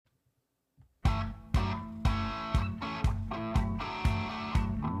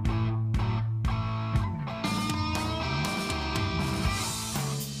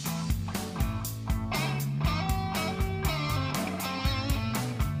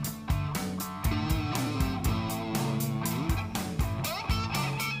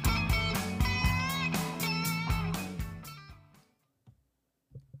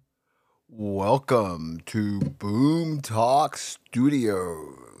Welcome to Boom Talk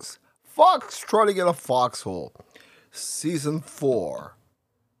Studios. Foxtrotting in a Foxhole, Season 4,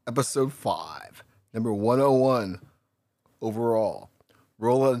 Episode 5, number 101 overall.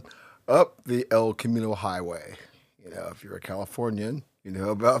 Rolling up the El Camino Highway. You know, if you're a Californian, you know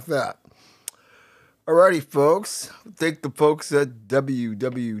about that. Alrighty, folks. Thank the folks at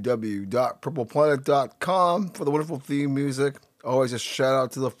www.purpleplanet.com for the wonderful theme music. Always a shout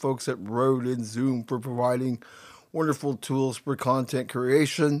out to the folks at Rode and Zoom for providing wonderful tools for content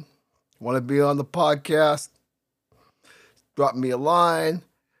creation. Want to be on the podcast? Drop me a line,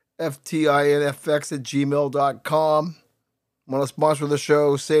 ftinfx@gmail.com. Want to sponsor the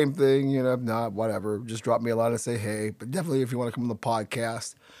show? Same thing, not whatever. Just drop me a line and say hey. But definitely if you want to come on the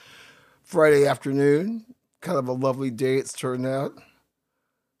podcast. Friday afternoon, kind of a lovely day it's turned out.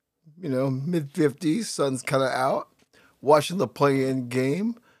 Mid-50s, sun's kind of out. Watching the play-in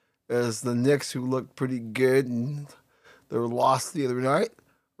game as the Knicks, who looked pretty good and they were lost the other night,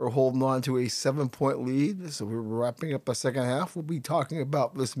 are holding on to a 7-point lead. So we're wrapping up a second half. We'll be talking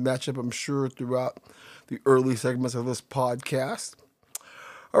about this matchup, I'm sure, throughout the early segments of this podcast.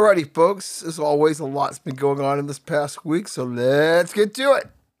 Alrighty, folks. As always, a lot's been going on in this past week, so let's get to it.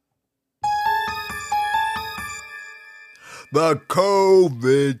 The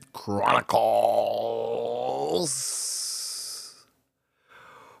COVID Chronicles.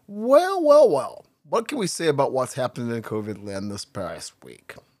 Well. What can we say about what's happening in COVID land this past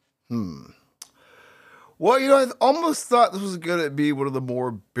week? Well, I almost thought this was going to be one of the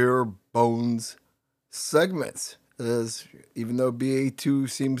more bare bones segments. Even though BA2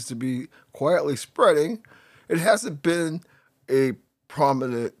 seems to be quietly spreading, it hasn't been a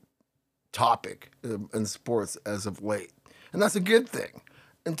prominent topic in sports as of late. And that's a good thing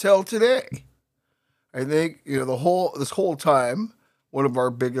until today. I think, this whole time, one of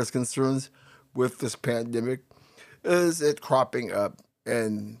our biggest concerns with this pandemic is it cropping up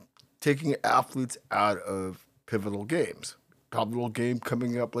and taking athletes out of pivotal games. Pivotal game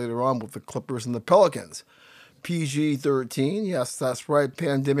coming up later on with the Clippers and the Pelicans. PG-13, yes, that's right,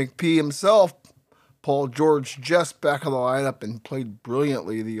 Pandemic P himself, Paul George, just back in the lineup and played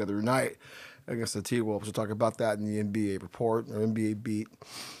brilliantly the other night. I guess the T-Wolves will talk about that in the NBA report or NBA beat.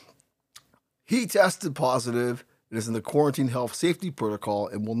 He tested positive and is in the quarantine health safety protocol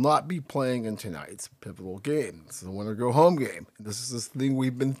and will not be playing in tonight's pivotal game. This is a winner-go-home game. This is this thing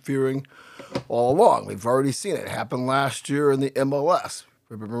we've been fearing all along. We've already seen it happen last year in the MLS.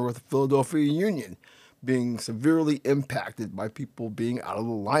 Remember with the Philadelphia Union being severely impacted by people being out of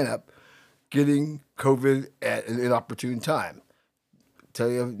the lineup, getting COVID at an inopportune time. Tell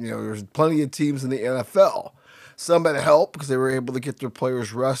you, there's plenty of teams in the NFL. Some had help because they were able to get their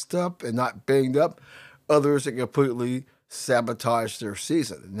players rest up and not banged up. Others that completely sabotage their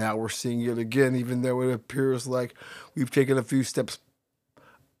season. Now we're seeing it again, even though it appears like we've taken a few steps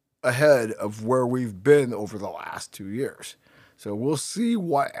ahead of where we've been over the last 2 years. So we'll see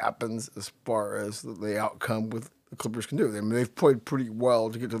what happens as far as the outcome with the Clippers can do. I mean, they've played pretty well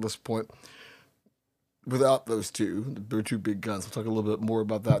to get to this point without those two. They're two big guns. We'll talk a little bit more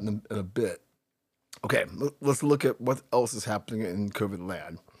about that in a bit. Okay, let's look at what else is happening in COVID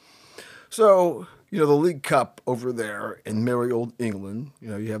land. So, the League Cup over there in merry old England,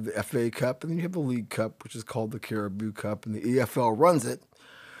 you have the FA Cup, and then you have the League Cup, which is called the Caribou Cup, and the EFL runs it.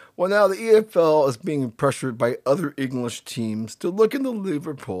 Well, now the EFL is being pressured by other English teams to look into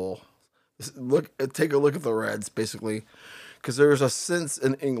Liverpool, take a look at the Reds, basically, because there's a sense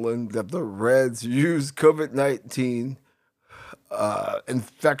in England that the Reds use COVID-19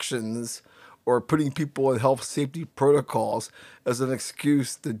 infections or putting people in health safety protocols as an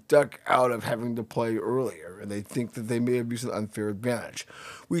excuse to duck out of having to play earlier. And they think that they may have used an unfair advantage.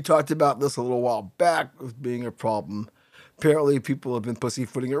 We talked about this a little while back as being a problem. Apparently, people have been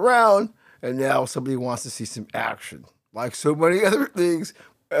pussyfooting around, and now somebody wants to see some action. Like so many other things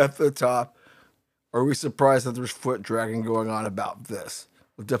at the top, are we surprised that there's foot dragging going on about this?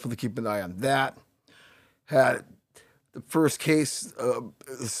 We'll definitely keep an eye on that. Had the first case,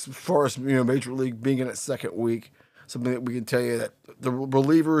 as far as Major League being in its second week, something that we can tell you that the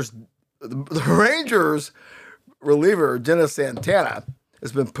Rangers reliever Dennis Santana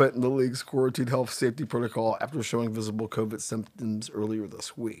has been put in the league's quarantine health safety protocol after showing visible COVID symptoms earlier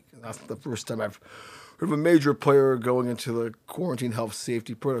this week. And that's the first time I've heard of a major player going into the quarantine health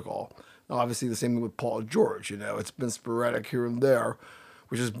safety protocol. Now, obviously, the same thing with Paul George. It's been sporadic here and there,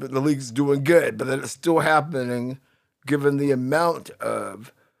 which is the league's doing good, but then it's still happening given the amount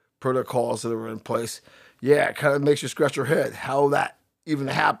of protocols that are in place. Yeah, it kind of makes you scratch your head how that even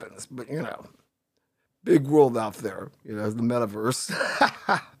happens. But, big world out there, the metaverse.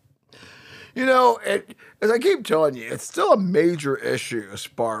 As I keep telling you, it's still a major issue as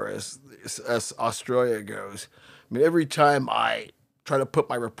far as Australia goes. I mean, every time I try to put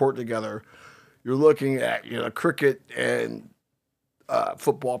my report together, you're looking at cricket and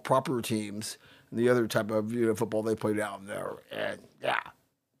football proper teams and the other type of football they play down there, and yeah,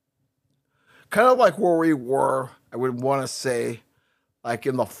 kind of like where we were. I would want to say like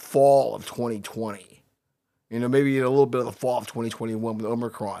in the fall of 2020. Maybe in a little bit of the fall of 2021 with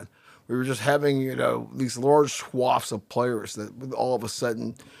Omicron. We were just having, these large swaths of players that would all of a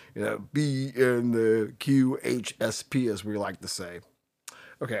sudden, be in the QHSP, as we like to say.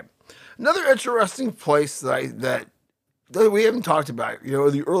 Okay. Another interesting place that we haven't talked about,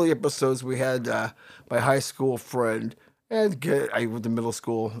 the early episodes we had my high school friend, and I went to middle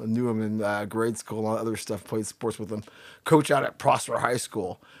school, I knew him in grade school, and all that other stuff, played sports with him, coach out at Prosper High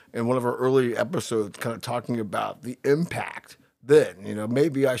School. In one of our early episodes, kind of talking about the impact then.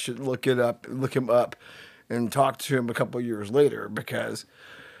 Maybe I should look him up, and talk to him a couple of years later because,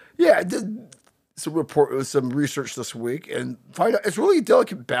 yeah, I did some research this week and find out it's really a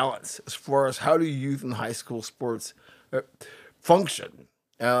delicate balance as far as how do youth and high school sports function.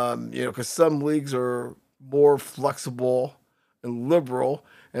 Because some leagues are more flexible and liberal,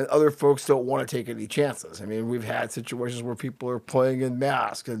 and other folks don't want to take any chances. I mean, we've had situations where people are playing in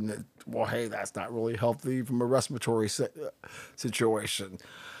masks, and well, hey, that's not really healthy from a respiratory situation.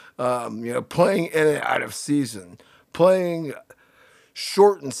 Playing in and out of season, playing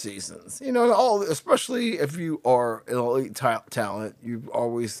shortened seasons. Especially if you are an elite talent, you're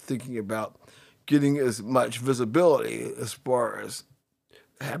always thinking about getting as much visibility as far as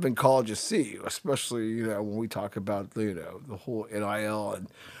having colleges see you, especially, when we talk about, the whole NIL and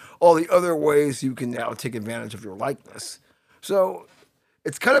all the other ways you can now take advantage of your likeness. So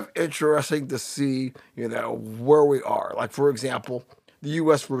it's kind of interesting to see, where we are. Like, for example, the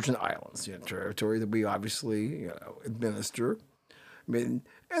U.S. Virgin Islands, territory that we obviously, administer. I mean,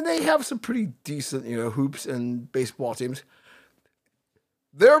 and they have some pretty decent, hoops and baseball teams.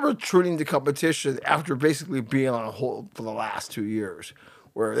 They're returning to competition after basically being on hold for the last 2 years,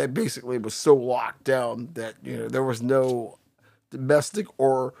 where they basically was so locked down that, there was no domestic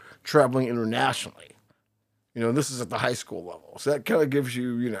or traveling internationally. This is at the high school level. So that kind of gives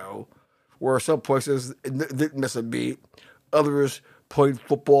you, where some places didn't miss a beat. Others played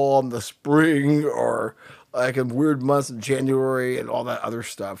football in the spring or like in weird months in January and all that other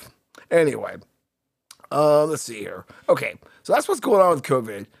stuff. Anyway, let's see here. Okay, so that's what's going on with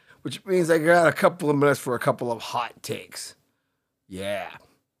COVID, which means I got a couple of minutes for a couple of hot takes. Yeah.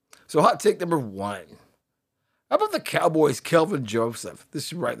 So hot take number 1. How about the Cowboys' Kelvin Joseph? This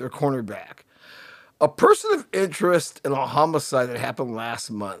is right, their cornerback. A person of interest in a homicide that happened last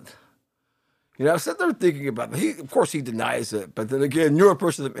month. I sat there thinking about it. Of course, he denies it. But then again, you're a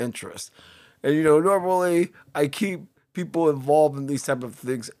person of interest. And, normally I keep people involved in these type of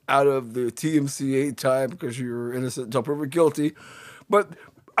things out of the TMCA time because you're innocent until proven guilty. But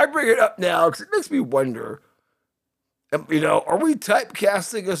I bring it up now because it makes me wonder, are we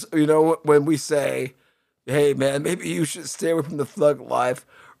typecasting us, when we say, hey, man, maybe you should stay away from the thug life?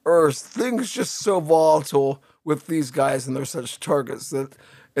 Or are things just so volatile with these guys and they're such targets that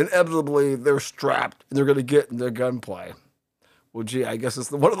inevitably they're strapped and they're going to get in their gunplay? Well, gee, I guess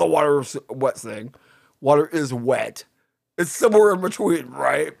it's what are the water wet thing? Water is wet. It's somewhere in between,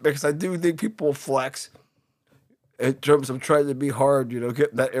 right? Because I do think people flex in terms of trying to be hard,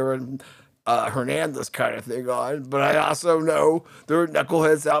 getting that Aaron Hernandez kind of thing on. But I also know there are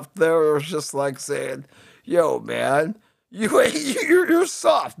knuckleheads out there who are just like saying, yo, man, you're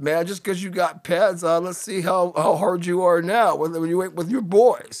soft, man. Just because you got pads on, let's see how hard you are now when you ain't with your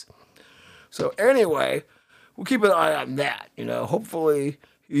boys. So anyway, we'll keep an eye on that. Hopefully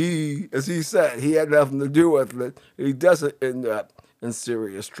he, as he said, he had nothing to do with it. He doesn't end up in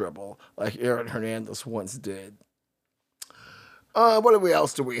serious trouble like Aaron Hernandez once did. What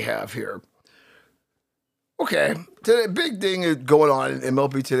else do we have here? Okay, today, big thing is going on in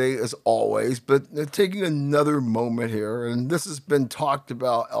MLB today as always, but taking another moment here, and this has been talked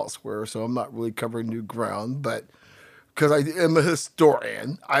about elsewhere, so I'm not really covering new ground, but because I am a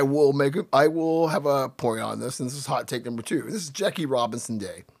historian, I will have a point on this, and this is hot take number 2. This is Jackie Robinson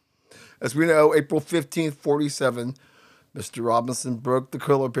Day. As we know, April 15th, 47, Mr. Robinson broke the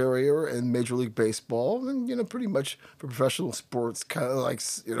color barrier in Major League Baseball, and, pretty much for professional sports, kind of like,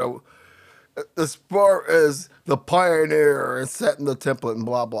 as far as the pioneer and setting the template and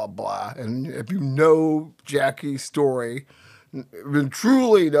blah, blah, blah. And if you know Jackie's story,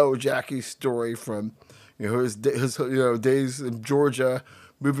 truly know Jackie's story from, his days in Georgia,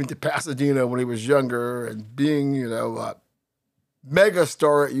 moving to Pasadena when he was younger and being,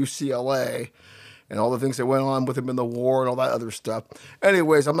 megastar at UCLA and all the things that went on with him in the war and all that other stuff.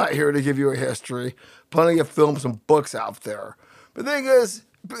 Anyways, I'm not here to give you a history. Plenty of films and books out there. But the thing is,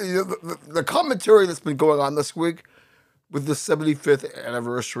 the commentary that's been going on this week with the 75th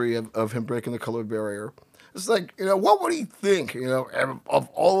anniversary of him breaking the color barrier, it's like, what would he think, of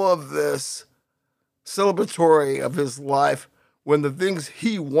all of this celebratory of his life when the things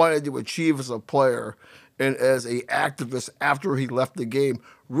he wanted to achieve as a player and as a activist after he left the game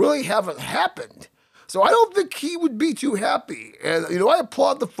really haven't happened. So I don't think he would be too happy. And, I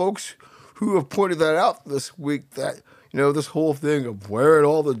applaud the folks who have pointed that out this week, that, this whole thing of wearing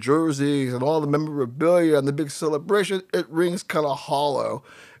all the jerseys and all the memorabilia and the big celebration, it rings kind of hollow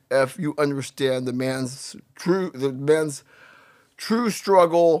if you understand the man's true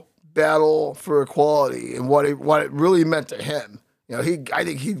struggle, battle for equality and what it really meant to him. I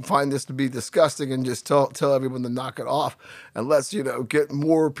think he'd find this to be disgusting and just tell everyone to knock it off, and let's, get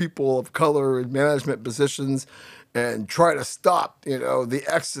more people of color in management positions and try to stop, the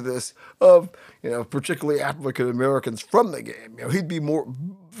exodus of, particularly African Americans from the game. He'd be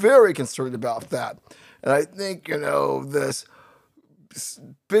very concerned about that. And I think, this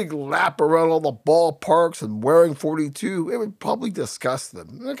big lap around all the ballparks and wearing 42, it would probably disgust them.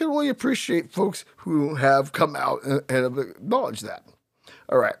 And I can really appreciate folks who have come out and have acknowledged that.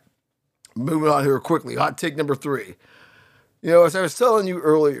 All right, moving on here quickly. Hot take number 3. As I was telling you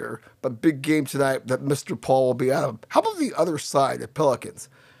earlier, but big game tonight that Mr. Paul will be out of. How about the other side, the Pelicans?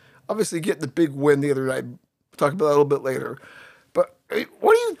 Obviously getting the big win the other night. We'll talk about that a little bit later. But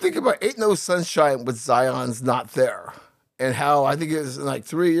what do you think about Ain't No Sunshine with Zion's not there? And how I think it's in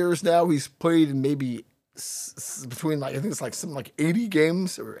 3 years now, he's played in maybe between I think it's something like 80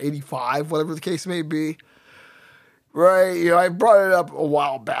 games or 85, whatever the case may be. Right? I brought it up a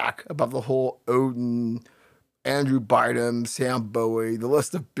while back about the whole Odin, Andrew Bynum, Sam Bowie, the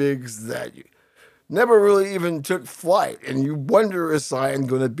list of bigs that never really even took flight. And you wonder, is Zion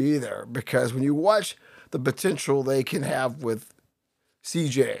going to be there? Because when you watch the potential they can have with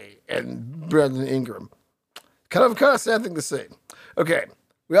CJ and Brandon Ingram, kind of sad thing to say. Okay,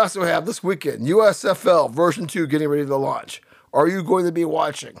 we also have this weekend, USFL version 2 getting ready to launch. Are you going to be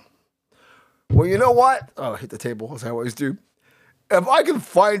watching? Well, you know what? Oh, hit the table as I always do. If I can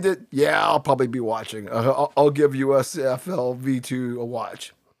find it, yeah, I'll probably be watching. I'll give USFL V2 a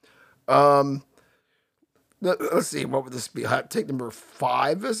watch. Let's see, what would this be? Hot take number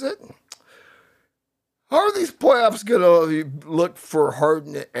 5, is it? How are these playoffs going to look for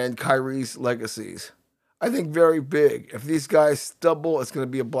Harden and Kyrie's legacies? I think very big. If these guys stumble, it's going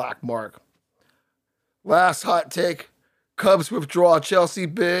to be a black mark. Last hot take, Cubs withdraw Chelsea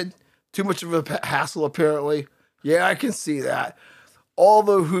bid. Too much of a hassle, apparently. Yeah, I can see that. All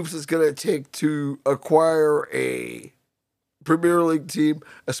the hoops it's going to take to acquire a Premier League team,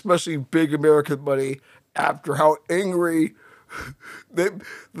 especially big American money, after how angry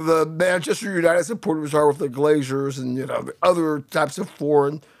the Manchester United supporters are with the Glazers and, the other types of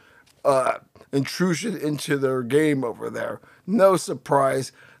foreign intrusion into their game over there. No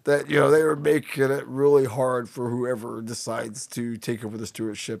surprise that, they were making it really hard for whoever decides to take over the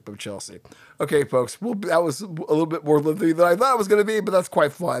stewardship of Chelsea. Okay, folks, that was a little bit more lengthy than I thought it was going to be, but that's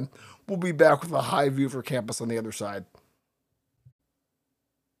quite fun. We'll be back with a high view for campus on the other side.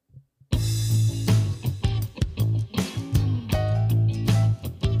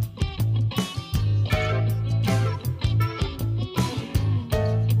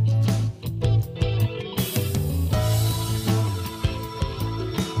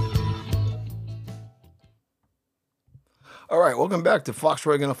 All right, welcome back to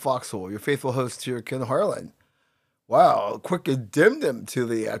Foxtrotting and a Foxhole. Your faithful host here, Ken Harlan. Wow, a quick addendum to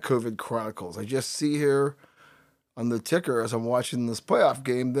the COVID Chronicles. I just see here on the ticker as I'm watching this playoff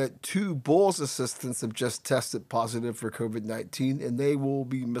game that 2 Bulls assistants have just tested positive for COVID-19, and they will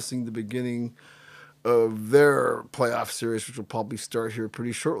be missing the beginning of their playoff series, which will probably start here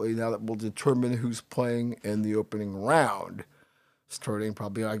pretty shortly now that we'll determine who's playing in the opening round. Starting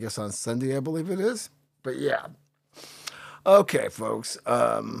probably, I guess, on Sunday, I believe it is. But yeah. Okay, folks,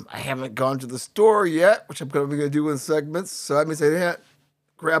 I haven't gone to the store yet, which I'm probably going to do in segments, so that means I didn't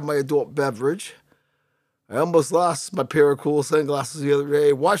grab my adult beverage. I almost lost my pair of cool sunglasses the other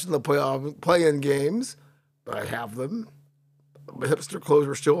day watching the play-in games, but I have them. My hipster clothes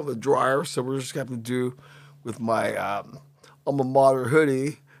are still in the dryer, so we're just going to have to do with my alma mater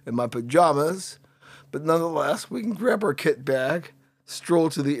hoodie and my pajamas. But nonetheless, we can grab our kit bag,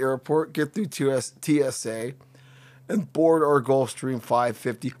 stroll to the airport, get through TSA, and board our Gulfstream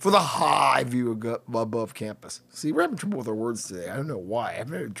 550 for the high view above campus. See, we're having trouble with our words today. I don't know why. I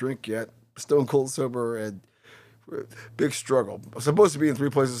haven't had a drink yet. Stone cold sober, and Big struggle. I'm supposed to be in 3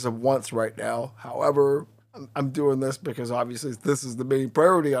 places at once right now. However, I'm doing this because obviously this is the main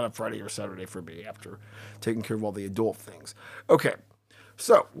priority on a Friday or Saturday for me after taking care of all the adult things. Okay,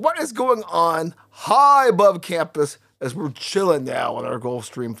 so what is going on high above campus as we're chilling now on our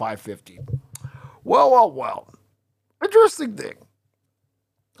Gulfstream 550? Well. Interesting thing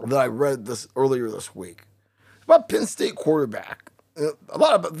that I read this earlier this week about Penn State quarterback. A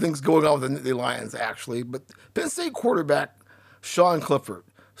lot of things going on with the Lions, actually, but Penn State quarterback Sean Clifford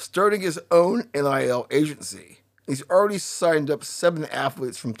starting his own NIL agency. He's already signed up 7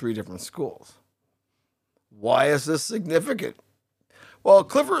 athletes from 3 different schools. Why is this significant? Well,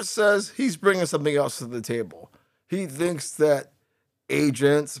 Clifford says he's bringing something else to the table. He thinks that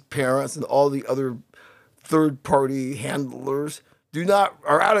agents, parents, and all the other third-party handlers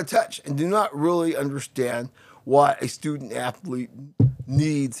are out of touch and do not really understand what a student athlete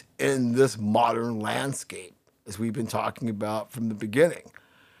needs in this modern landscape, as we've been talking about from the beginning.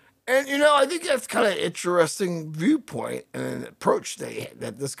 And, I think that's kind of an interesting viewpoint and an approach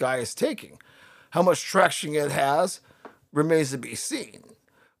that this guy is taking. How much traction it has remains to be seen.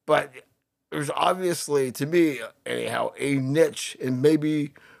 But there's obviously, to me, anyhow, a niche, and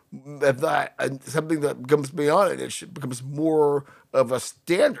maybe if not something that becomes beyond a niche, it becomes more of a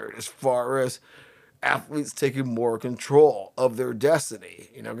standard as far as athletes taking more control of their destiny.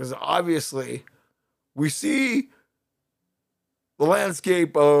 Because obviously we see the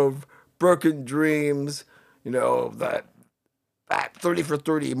landscape of broken dreams, that 30 for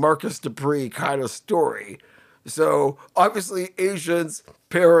 30 Marcus Dupree kind of story. So obviously agents,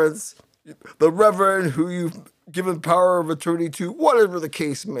 parents, the reverend who you've given power of attorney to, whatever the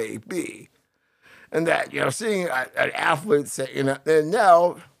case may be. And that, seeing an athlete say, and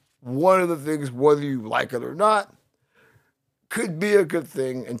now one of the things, whether you like it or not, could be a good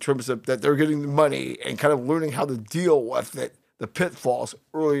thing in terms of that they're getting the money and kind of learning how to deal with it, the pitfalls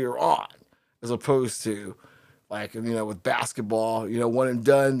earlier on, as opposed to with basketball, one and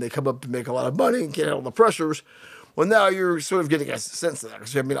done, they come up to make a lot of money and can't handle the pressures. Well, now you're sort of getting a sense of that.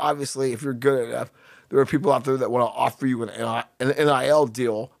 Because, obviously, if you're good enough, there are people out there that want to offer you an NIL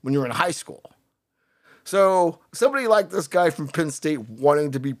deal when you're in high school. So somebody like this guy from Penn State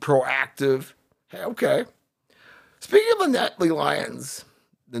wanting to be proactive, hey, okay. Speaking of the Nittany Lions,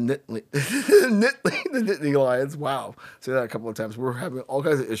 the Nittany Lions, wow. Say that a couple of times. We're having all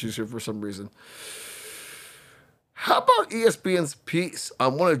kinds of issues here for some reason. How about ESPN's piece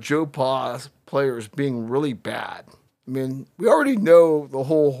on one of Joe Pa's players being really bad? We already know the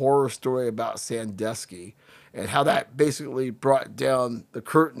whole horror story about Sandusky and how that basically brought down the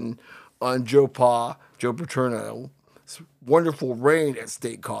curtain on Joe Paterno's wonderful reign at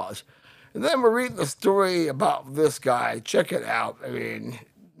State College. And then we're reading the story about this guy. Check it out.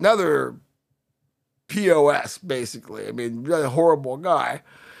 Another POS, basically. Really a horrible guy.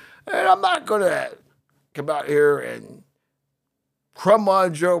 And I'm not going to come out here and crumb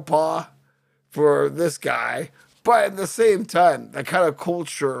on Joe Pa for this guy. But at the same time, that kind of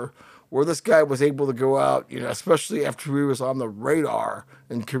culture where this guy was able to go out, especially after he was on the radar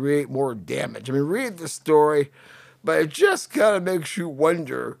and create more damage. Read the story, but it just kind of makes you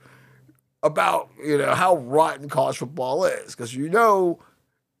wonder about, how rotten college football is. Because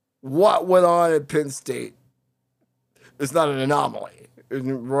what went on at Penn State is not an anomaly.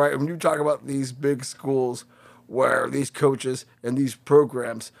 Right? When you talk about these big schools where these coaches and these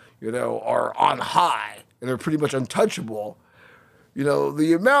programs, are on high and they're pretty much untouchable,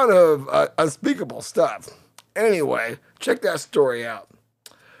 the amount of unspeakable stuff. Anyway, check that story out.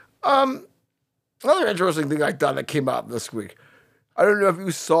 Another interesting thing I thought that came out this week. I don't know if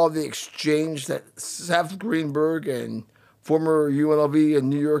you saw the exchange that Seth Greenberg and former UNLV and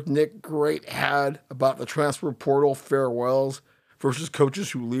New York Knick great had about the transfer portal farewells versus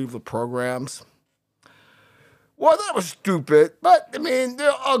coaches who leave the programs. Well, that was stupid, but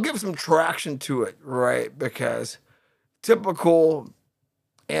I'll give some traction to it, right? Because typical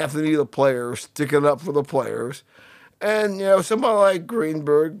Anthony the player sticking up for the players. And, someone like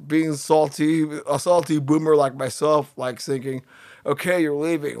Greenberg being a salty boomer like myself, thinking, okay, you're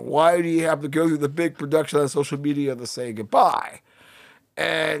leaving. Why do you have to go through the big production on social media to say goodbye?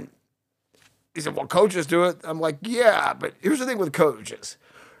 And he said, well, coaches do it. I'm like, yeah, but here's the thing with coaches.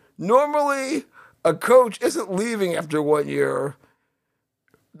 Normally, a coach isn't leaving after 1 year.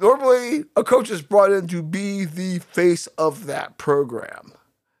 Normally, a coach is brought in to be the face of that program.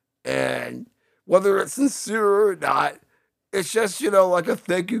 And whether it's sincere or not, it's just, like a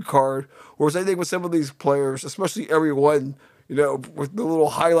thank you card. Whereas I think with some of these players, especially everyone, with the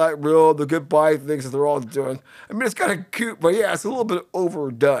little highlight reel, the goodbye things that they're all doing. It's kind of cute, but yeah, it's a little bit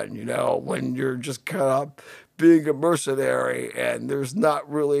overdone, when you're just kind of being a mercenary, and there's not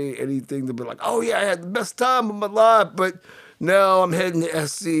really anything to be like, oh yeah, I had the best time of my life, but now I'm heading to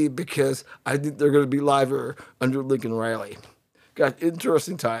SC because I think they're going to be liver under Lincoln Riley. Got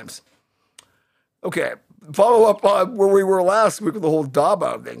interesting times. Okay, follow up on where we were last week with the whole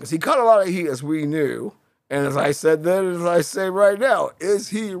Dabo thing, because he caught a lot of heat, as we knew, and as I said then, as I say right now, is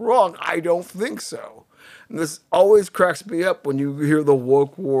he wrong? I don't think so. And this always cracks me up when you hear the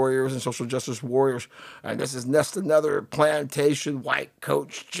woke warriors and social justice warriors, and this is just another plantation white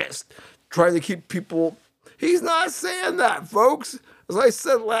coach just trying to keep people. He's not saying that, folks. As I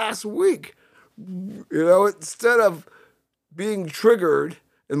said last week, instead of being triggered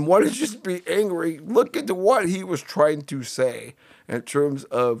and wanting to just be angry, look into what he was trying to say in terms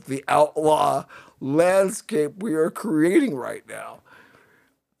of the outlaw landscape we are creating right now.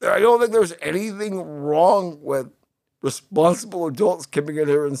 I don't think there's anything wrong with responsible adults coming in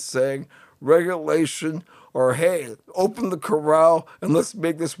here and saying regulation or, hey, open the corral and let's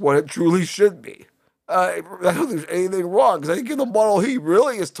make this what it truly should be. I don't think there's anything wrong, because I think in the model he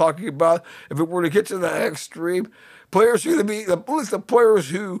really is talking about, if it were to get to that extreme, players are going to be, at least the players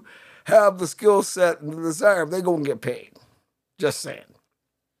who have the skill set and the desire, they're going to get paid. Just saying.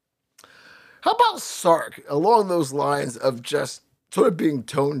 How about Sark along those lines of just sort of being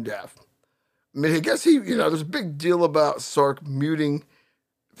tone deaf? I mean, I guess there's a big deal about Sark muting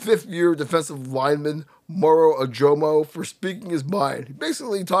fifth-year defensive lineman Moro Ajomo for speaking his mind. He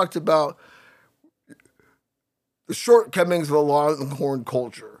basically talked about the shortcomings of the Longhorn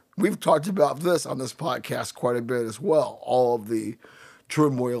culture. We've talked about this on this podcast quite a bit as well, all of the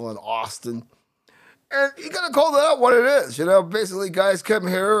turmoil in Austin. And you got to call that out what it is. Basically guys come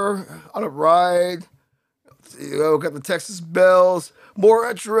here on a ride, got the Texas Bells, more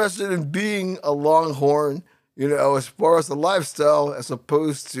interested in being a Longhorn, as far as the lifestyle, as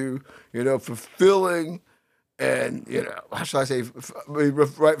opposed to, fulfilling and, how should I say,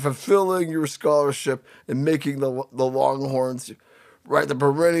 fulfilling your scholarship and making the Longhorns, right, the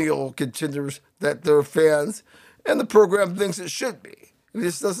perennial contenders that their fans and the program thinks it should be. He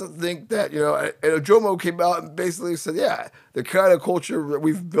just doesn't think that, and Ojomo came out and basically said, yeah, the kind of culture that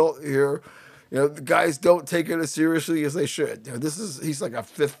we've built here, the guys don't take it as seriously as they should. He's like a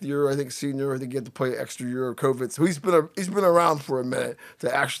fifth year, I think, senior. I think he had to play an extra year of COVID. So he's been around for a minute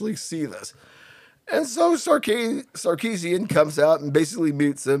to actually see this. And so Sarkisian comes out and basically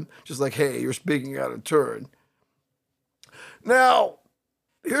mutes him, just like, hey, you're speaking out of turn. Now,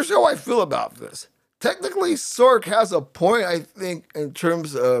 here's how I feel about this. Technically, Sark has a point, I think, in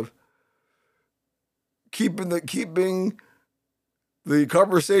terms of keeping the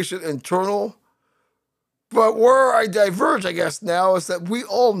conversation internal. But where I diverge, I guess, now is that we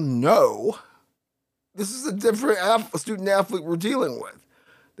all know this is a different student athlete we're dealing with.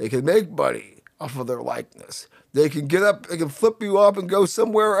 They can make money off of their likeness. They can get up, they can flip you up and go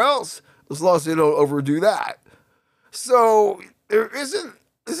somewhere else, as long as they don't overdo that. So this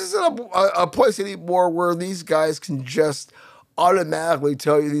isn't a place anymore where these guys can just automatically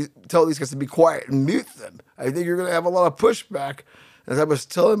tell these guys to be quiet and mute them. I think you're going to have a lot of pushback. As I was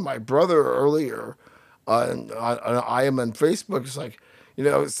telling my brother earlier on I am on Facebook, it's like,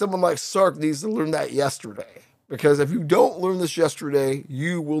 someone like Sark needs to learn that yesterday. Because if you don't learn this yesterday,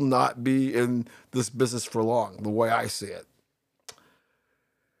 you will not be in this business for long, the way I see it.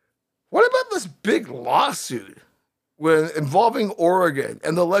 What about this big lawsuit involving Oregon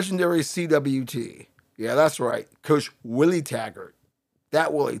and the legendary CWT? Yeah, that's right. Coach Willie Taggart.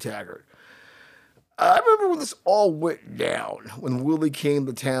 That Willie Taggart. I remember when this all went down, when Willie came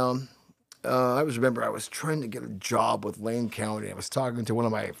to town. I was trying to get a job with Lane County. I was talking to one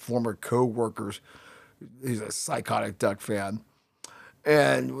of my former co-workers. He's a psychotic Duck fan.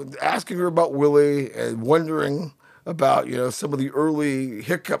 And asking her about Willie and wondering about, some of the early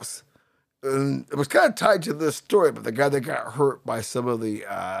hiccups. And it was kind of tied to this story, but the guy that got hurt by some of the,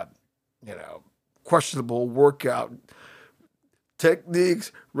 questionable workout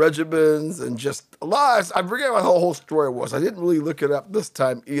techniques, regimens, and just a lot. I forget what the whole story was. I didn't really look it up this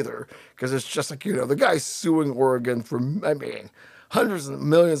time either, because it's just like, the guy's suing Oregon for, hundreds of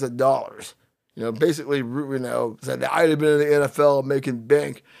millions of dollars. Basically, said that I'd have been in the NFL making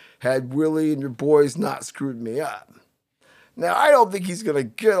bank had Willie and your boys not screwed me up. Now, I don't think he's going to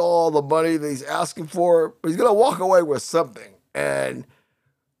get all the money that he's asking for, but he's going to walk away with something. And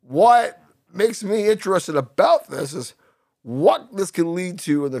what makes me interested about this is what this can lead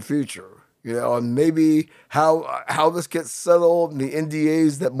to in the future, and maybe how this gets settled and the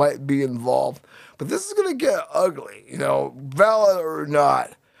NDAs that might be involved. But this is going to get ugly, valid or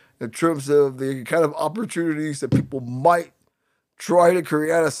not, in terms of the kind of opportunities that people might try to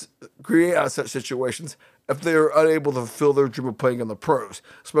create out of such situations if they're unable to fulfill their dream of playing in the pros,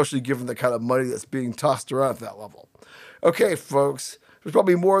 especially given the kind of money that's being tossed around at that level. Okay, folks, there's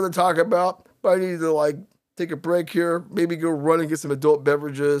probably more to talk about, but I need to take a break here, maybe go run and get some adult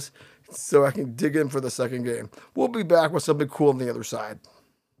beverages so I can dig in for the second game. We'll be back with something cool on the other side.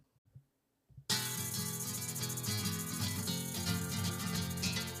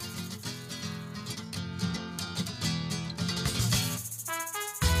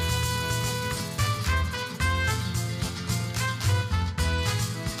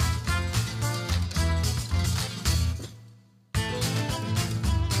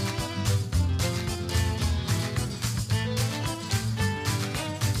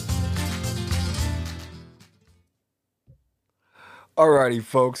 Alrighty,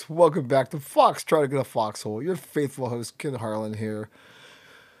 folks, welcome back to Foxtrotting in a Foxhole. Your faithful host, Ken Harlan here.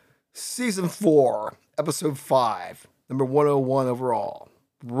 Season 4, Episode 5, number 101 overall.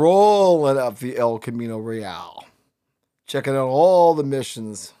 Rolling up the El Camino Real. Checking out all the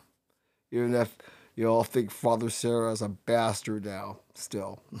missions, even if you all think Father Sarah is a bastard now,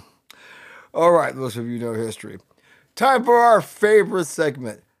 still. Alright, those of you know history. Time for our favorite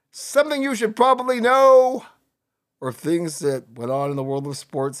segment. Something you should probably know. Or things that went on in the world of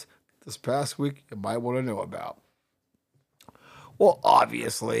sports this past week you might want to know about. Well,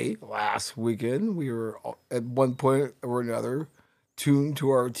 obviously, last weekend, we were at one point or another tuned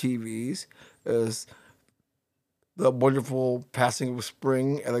to our TVs as the wonderful passing of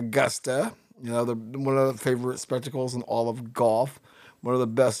spring at Augusta, one of the favorite spectacles in all of golf, one of the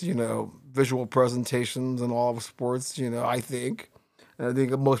best, visual presentations in all of sports, I think. And I think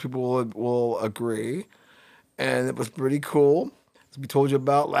most people will agree. And it was pretty cool. As we told you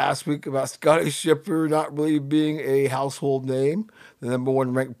about last week about Scotty Schiffer not really being a household name, the number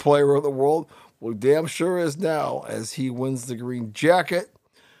 1 ranked player of the world. Well, damn sure is now as he wins the green jacket.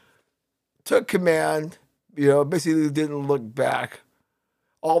 Took command, basically didn't look back.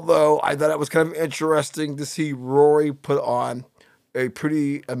 Although I thought it was kind of interesting to see Rory put on a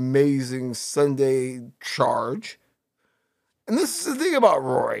pretty amazing Sunday charge. And this is the thing about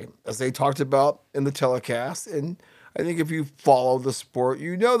Rory, as they talked about in the telecast, and I think if you follow the sport,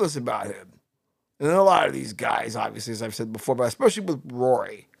 you know this about him. And a lot of these guys, obviously, as I've said before, but especially with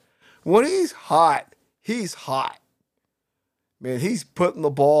Rory, when he's hot, he's hot. Man, he's putting the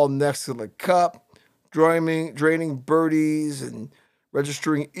ball next to the cup, draining birdies and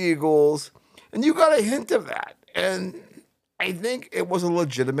registering eagles, and you got a hint of that. And I think it was a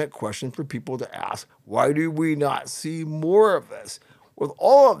legitimate question for people to ask, why do we not see more of this with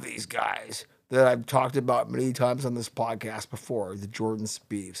all of these guys that I've talked about many times on this podcast before, the Jordan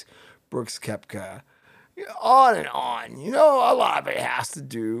Spieths, Brooks Koepka, on and on. A lot of it has to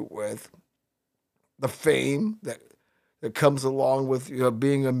do with the fame that comes along with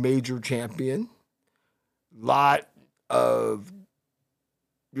being a major champion. A lot of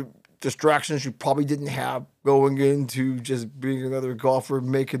distractions you probably didn't have going into just being another golfer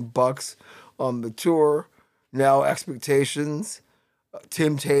making bucks on the tour. Now expectations,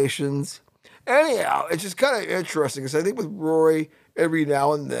 temptations. Anyhow, it's just kind of interesting because I think with Rory, every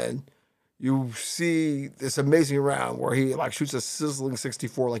now and then you see this amazing round where he shoots a sizzling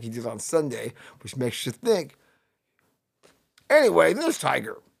 64 like he did on Sunday, which makes you think. Anyway, there's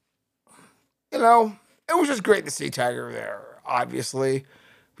Tiger. It was just great to see Tiger there, obviously.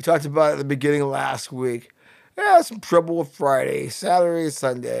 We talked about it at the beginning of last week. Yeah, some trouble with Friday, Saturday,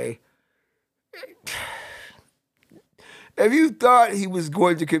 Sunday. If you thought he was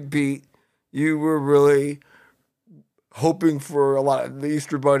going to compete, you were really hoping for a lot of the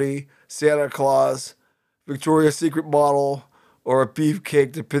Easter Bunny, Santa Claus, Victoria's Secret model, or a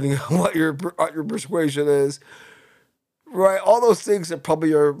beefcake, depending on what your persuasion is. Right? All those things that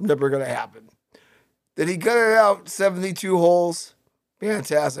probably are never going to happen. Did he gut it out 72 holes?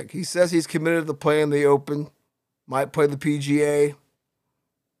 Fantastic. He says he's committed to playing the Open, might play the PGA.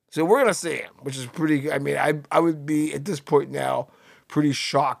 So we're going to see him, which is pretty, I would be, at this point now, pretty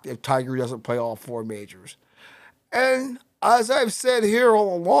shocked if Tiger doesn't play all 4 majors. And as I've said here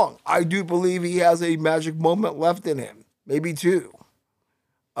all along, I do believe he has a magic moment left in him. Maybe 2.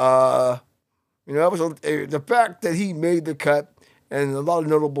 The fact that he made the cut and a lot of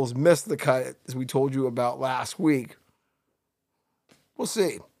notables missed the cut, as we told you about last week. We'll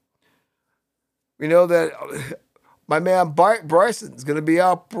see. We know that my man Bryson's going to be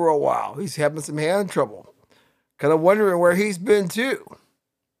out for a while. He's having some hand trouble. Kind of wondering where he's been too.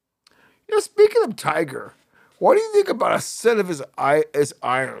 Speaking of Tiger, what do you think about a set of his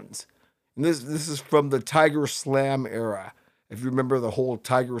irons? And this is from the Tiger Slam era. If you remember the whole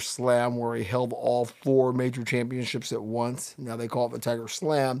Tiger Slam where he held all 4 major championships at once. Now they call it the Tiger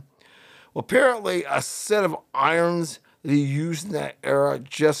Slam. Well, apparently a set of irons that he used in that era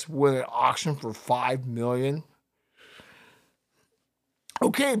just went at auction for $5 million.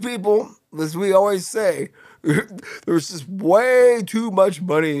 Okay, people, as we always say, there's just way too much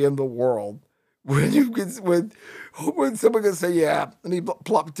money in the world. When someone can say, yeah, let me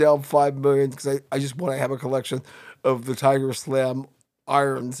plop down $5 million because I just want to have a collection of the Tiger Slam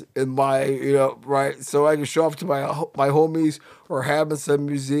irons in my, right, so I can show off to my homies or have them in some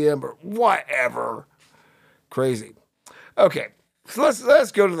museum or whatever. Crazy. Okay, so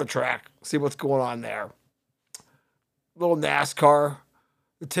let's go to the track, see what's going on there. Little NASCAR.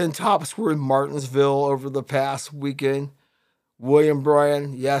 The 10 tops were in Martinsville over the past weekend. William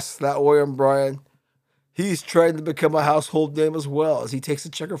Bryan, yes, that William Bryan, he's trying to become a household name as well as he takes the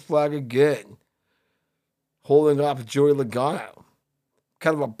checker flag again, holding off Joey Logano.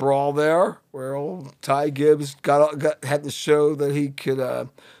 Kind of a brawl there where old Ty Gibbs had to show that he could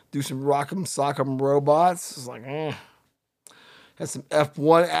do some rock'em sock'em robots. It's like, Had some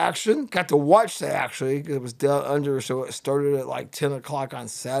F1 action. Got to watch that actually because it was down under, so it started at like 10 o'clock on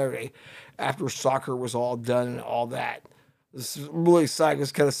Saturday after soccer was all done and all that. This is really exciting.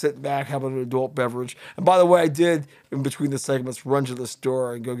 Just kind of sitting back, having an adult beverage. And by the way, I did, in between the segments, run to the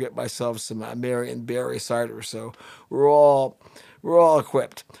store and go get myself some Mary and Berry cider. So we're all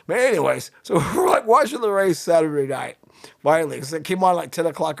equipped. But anyways, so we're like watching the race Saturday night, finally, because it came on like 10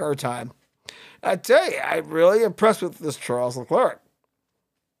 o'clock our time. I tell you, I'm really impressed with this Charles Leclerc.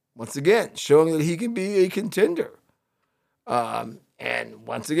 Once again, showing that he can be a contender. And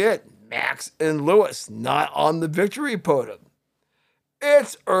once again, Max and Lewis not on the victory podium.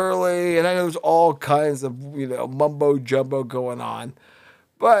 It's early, and I know there's all kinds of, mumbo jumbo going on.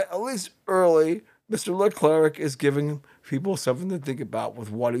 But at least early, Mr. Leclerc is giving people something to think about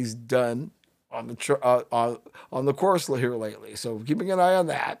with what he's done on the course here lately. So keeping an eye on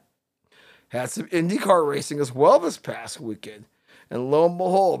that. Had some IndyCar racing as well this past weekend. And lo and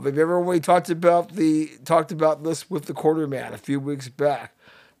behold, remember when we talked about this with the quarterman a few weeks back?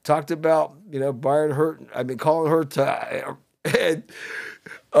 Talked about, Colin Hurt, and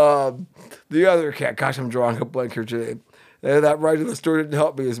the other cat. Gosh, I'm drawing a blank here today. That right in the story didn't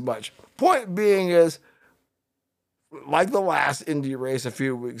help me as much. Point being is, like the last Indy race a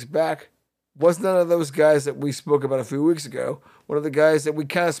few weeks back, was none of those guys that we spoke about a few weeks ago. One of the guys that we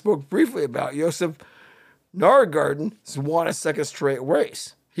kind of spoke briefly about, Josef Nørgaard, has won a second straight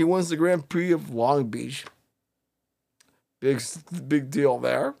race. He wins the Grand Prix of Long Beach. Big deal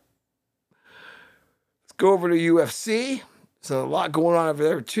there. Let's go over to UFC. So a lot going on over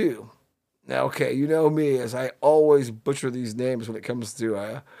there too. Now, okay, you know me as I always butcher these names when it comes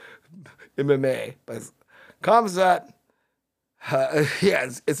to MMA. But Khamzat,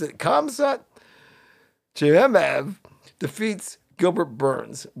 is it Khamzat Chimaev defeats Gilbert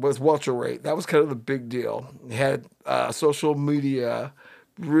Burns, was welterweight. That was kind of the big deal. He had social media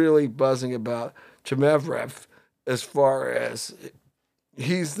really buzzing about Chimaev as far as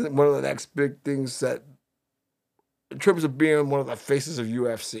he's one of the next big things that, in terms of being one of the faces of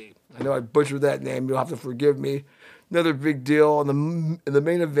UFC. I know I butchered that name. You'll have to forgive me. Another big deal. In the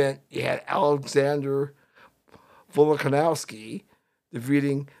main event, you had Alexander Volkanovski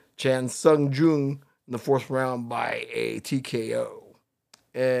defeating Chan Sung Jung in the fourth round by a TKO.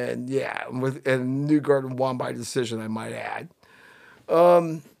 And yeah, and Newgarden won by decision, I might add.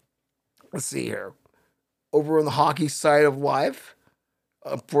 Let's see here. Over on the hockey side of life,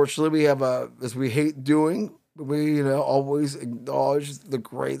 unfortunately, we have as we hate doing, we always acknowledge the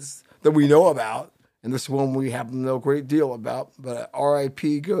greats that we know about, and this one we have no great deal about. But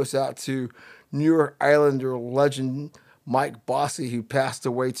RIP goes out to New York Islander legend Mike Bossy, who passed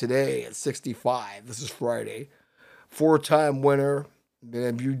away today at 65. This is Friday. 4-time winner.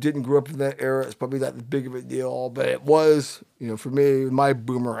 And if you didn't grow up in that era, it's probably not that big of a deal, but it was, for me, my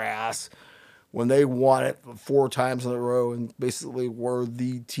boomer ass, when they won it 4 times in a row and basically were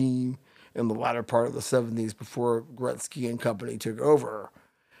the team in the latter part of the 70s before Gretzky and company took over.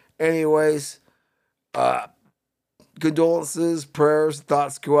 Anyways, condolences, prayers,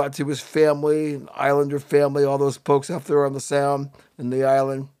 thoughts go out to his family, Islander family, all those folks out there on the Sound and the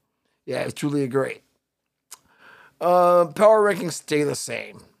island. Yeah, it's truly a great. Power rankings stay the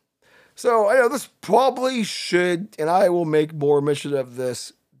same. So I know this probably should, and I will make more mention of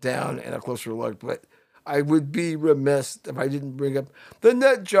this down in a closer look, but I would be remiss if I didn't bring up the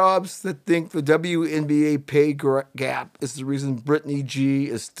nut jobs that think the WNBA pay gap is the reason Brittany G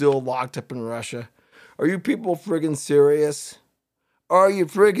is still locked up in Russia. Are you people friggin' serious? Are you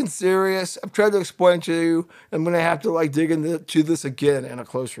friggin' serious? I've tried to explain to you. I'm going to have to dig into this again in a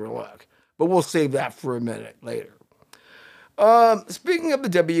closer look. But we'll save that for a minute later. Speaking of the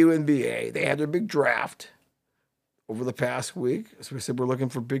WNBA, they had their big draft over the past week. As we said, we're looking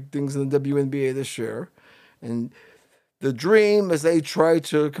for big things in the WNBA this year. And the dream is they try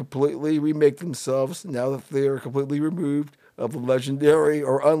to completely remake themselves now that they are completely removed of the legendary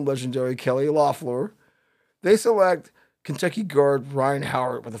or unlegendary Kelly Loeffler. They select Kentucky guard Ryan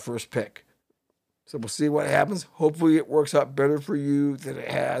Howard with the first pick. So we'll see what happens. Hopefully it works out better for you than it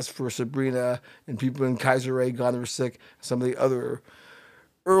has for Sabrina and people in Kaiser Ray, Gonner-Sick, some of the other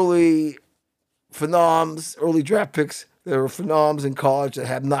early phenoms, early draft picks. There were phenoms in college that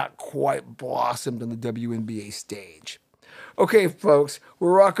have not quite blossomed on the WNBA stage. Okay, folks,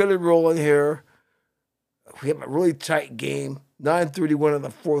 we're rocking and rolling here. We have a really tight game. 9:31 in the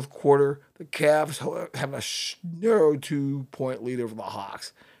fourth quarter. The Cavs have a narrow 2-point lead over the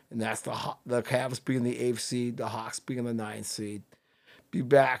Hawks. And that's the Cavs being the 8th seed, the Hawks being the 9th seed. Be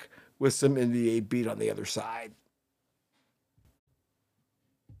back with some NBA beat on the other side.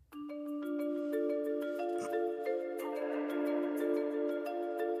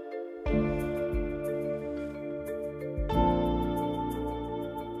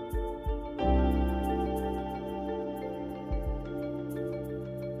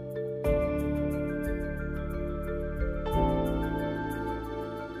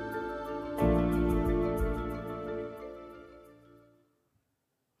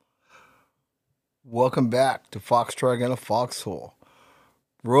 Welcome back to Foxtrotting and a Foxhole.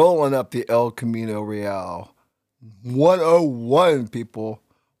 Rolling up the El Camino Real. 101 people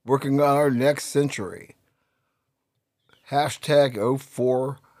working on our next century. Hashtag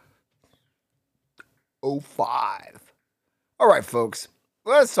 0405. All right, folks.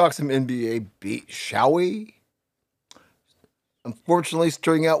 Let's talk some NBA beat, shall we? Unfortunately,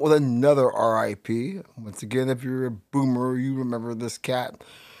 starting out with another RIP. Once again, if you're a boomer, you remember this cat.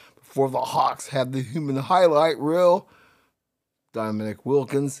 Before the Hawks had the human highlight reel, Dominic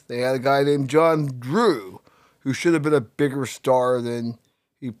Wilkins, they had a guy named John Drew, who should have been a bigger star than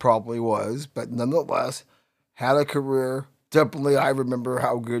he probably was, but nonetheless had a career. Definitely, I remember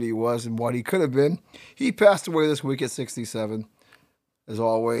how good he was and what he could have been. He passed away this week at 67. As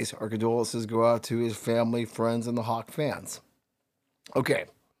always, our condolences go out to his family, friends, and the Hawk fans. Okay,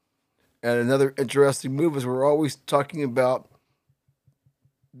 and another interesting move is we're always talking about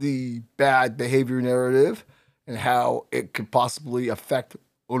the bad behavior narrative and how it could possibly affect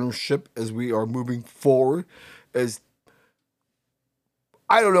ownership as we are moving forward. As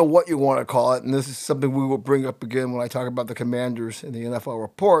I don't know what you want to call it, and this is something we will bring up again when I talk about the Commanders in the NFL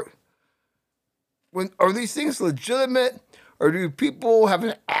report. Are these things legitimate, or do people have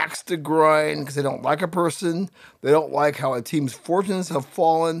an axe to grind because they don't like a person, they don't like how a team's fortunes have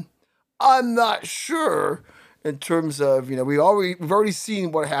fallen? I'm not sure. In terms of, we've already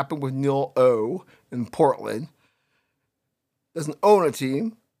seen what happened with Neil O in Portland. Doesn't own a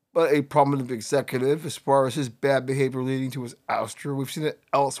team, but a prominent executive as far as his bad behavior leading to his ouster. We've seen it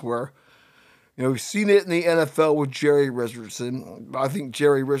elsewhere. We've seen it in the NFL with Jerry Richardson. I think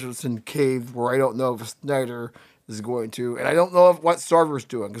Jerry Richardson caved where I don't know if Snyder is going to. And I don't know what Sarver's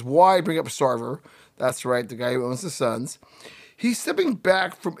doing. Because why bring up Sarver? That's right, the guy who owns the Suns. He's stepping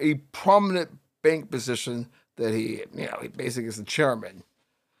back from a prominent bank position that he basically is the chairman.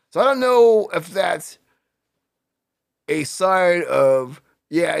 So I don't know if that's a sign of,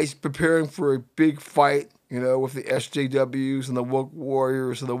 he's preparing for a big fight, with the SJWs and the woke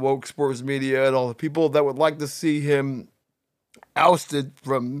warriors and the woke sports media and all the people that would like to see him ousted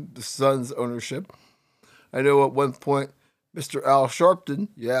from the Suns ownership. I know at one point, Mr. Al Sharpton,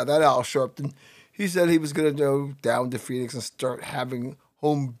 that Al Sharpton, he said he was going to go down to Phoenix and start having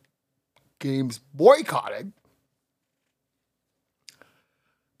home games boycotted.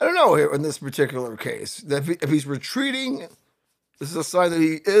 I don't know here in this particular case. That if he's retreating, this is a sign that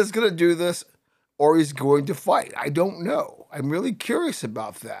he is going to do this or he's going to fight. I don't know. I'm really curious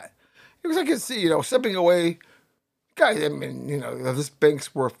about that. Because I can see, stepping away, guy, this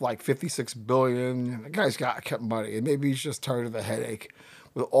bank's worth like $56 billion. The guy's got money, and maybe he's just tired of the headache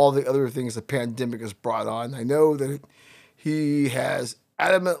with all the other things the pandemic has brought on. I know that he has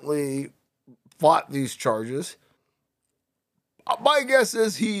adamantly fought these charges. My guess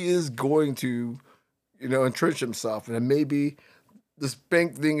is he is going to, entrench himself, and maybe this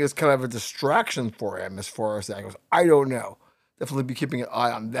bank thing is kind of a distraction for him as far as that goes. I don't know. Definitely be keeping an eye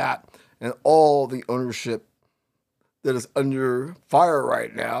on that and all the ownership that is under fire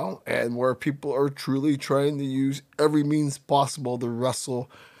right now, and where people are truly trying to use every means possible to wrestle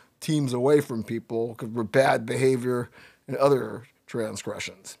teams away from people because of bad behavior and other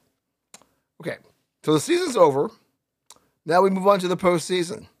transgressions. Okay, so the season's over. Now we move on to the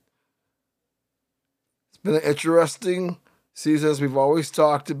postseason. It's been an interesting season, as we've always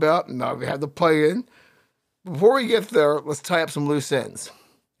talked about. Now we have the play-in. Before we get there, let's tie up some loose ends.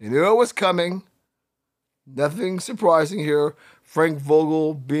 You know what's coming. Nothing surprising here. Frank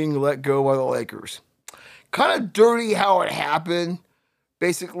Vogel being let go by the Lakers. Kind of dirty how it happened.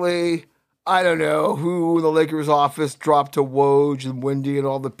 Basically, I don't know who in the Lakers office dropped to Woj and Wendy and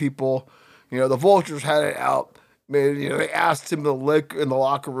all the people. The Vultures had it out. They asked him in the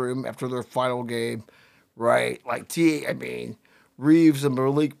locker room after their final game, right? Reeves and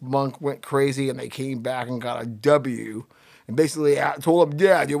Malik Monk went crazy and they came back and got a W. And basically told him,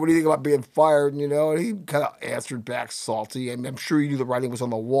 yeah, dude, what do you think about being fired? And he kind of answered back salty. I'm sure he knew the writing was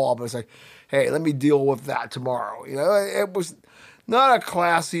on the wall, but it's like, hey, let me deal with that tomorrow. It was not a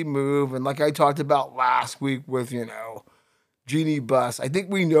classy move. And like I talked about last week with, Jeannie Buss, I think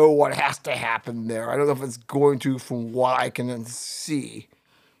we know what has to happen there. I don't know if it's going to, from what I can see.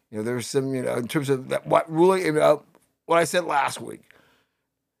 There's some, in terms of that, what I said last week.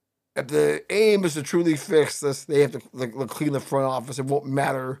 If the aim is to truly fix this, they have to clean the front office. It won't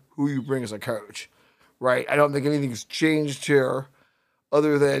matter who you bring as a coach, right? I don't think anything's changed here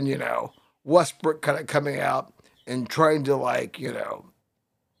other than, Westbrook kind of coming out and trying to,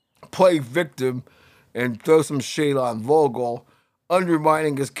 play victim and throw some shade on Vogel,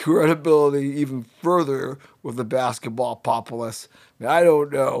 undermining his credibility even further with the basketball populace. I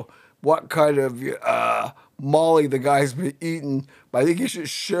don't know what kind of Molly the guy's been eating, but I think he should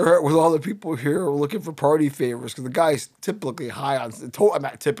share it with all the people here looking for party favors, because the guy's typically high on,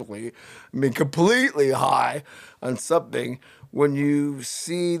 not typically, completely high on something. When you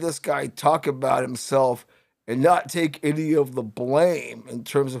see this guy talk about himself and not take any of the blame in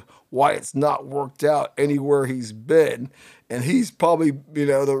terms of why it's not worked out anywhere he's been, and he's probably,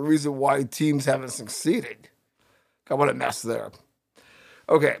 the reason why teams haven't succeeded. God, what a mess there.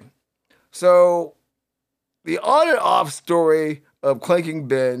 Okay, so the on and off story of Clanking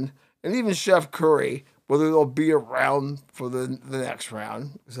Ben and even Chef Curry, whether they'll be around for the next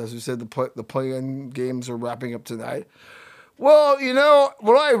round, as we said, the play-in games are wrapping up tonight. Well,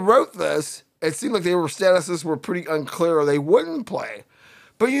 when I wrote this, it seemed like their statuses were pretty unclear, or they wouldn't play.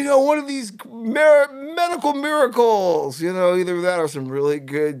 But one of these medical miracles, either that or some really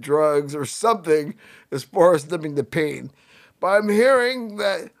good drugs or something as far as numbing the pain. But I'm hearing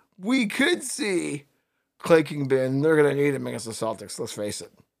that we could see Clanking Ben. They're going to need him against the Celtics, let's face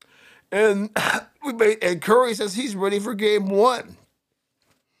it. And Curry says he's ready for game 1.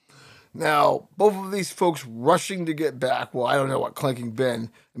 Now, both of these folks rushing to get back. Well, I don't know what Clanking Ben,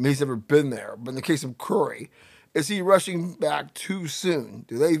 he's never been there. But in the case of Curry, is he rushing back too soon?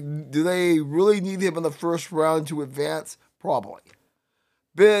 Do they really need him in the first round to advance? Probably.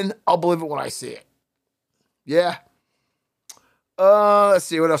 Ben, I'll believe it when I see it. Yeah. Let's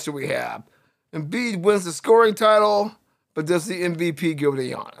see, what else do we have? Embiid wins the scoring title, but does the MVP go to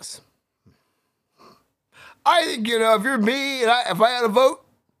Giannis? I think, if you're me and if I had a vote,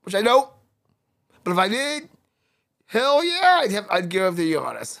 which I don't, but if I did, hell yeah, I'd give it to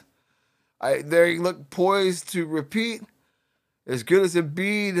Giannis. They look poised to repeat. As good as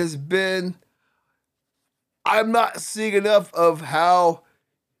Embiid has been, I'm not seeing enough of how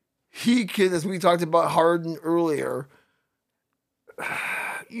he can, as we talked about Harden earlier, if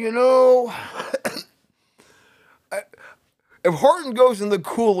Harden goes in the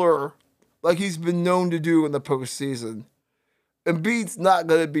cooler like he's been known to do in the postseason, Embiid's not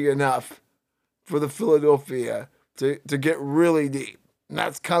going to be enough for the Philadelphia to get really deep. And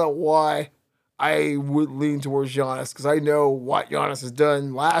that's kind of why I would lean towards Giannis, because I know what Giannis has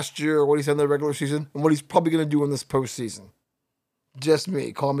done last year, what he's done in the regular season, and what he's probably going to do in this postseason. Just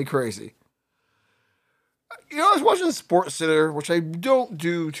me. Call me crazy. I was watching SportsCenter, which I don't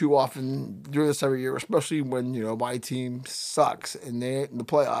do too often during this time of year, especially when, my team sucks and they're in the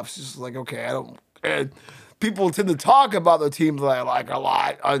playoffs. It's just like, okay, I don't... And people tend to talk about the teams that I like a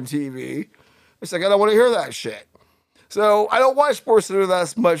lot on TV. It's like, I don't want to hear that shit. So I don't watch SportsCenter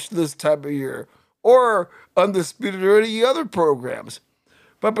that much this time of year, or Undisputed or any other programs.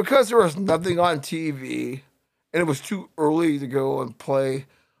 But because there was nothing on TV, and it was too early to go and play,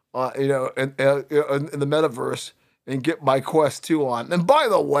 in the metaverse and get my Quest 2 on. And by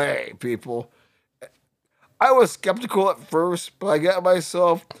the way, people, I was skeptical at first, but I got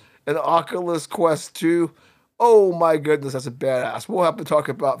myself an Oculus Quest 2. Oh my goodness, that's a badass. We'll have to talk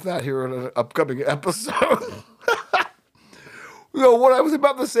about that here in an upcoming episode. What I was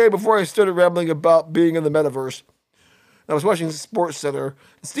about to say before I started rambling about being in the metaverse, I was watching SportsCenter,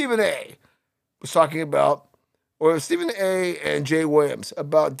 and Stephen A. was talking about, or Stephen A. and Jay Williams,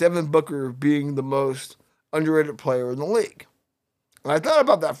 about Devin Booker being the most underrated player in the league. And I thought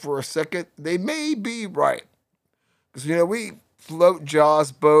about that for a second. They may be right. Because, we float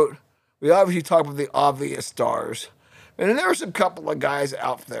Jaws' boat. We obviously talk about the obvious stars. And then there are some couple of guys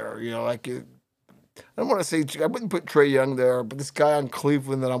out there, like, I don't want to say, I wouldn't put Trae Young there, but this guy on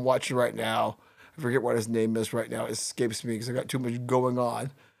Cleveland that I'm watching right now, I forget what his name is right now. It escapes me because I got too much going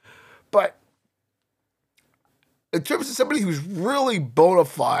on. But in terms of somebody who's really bona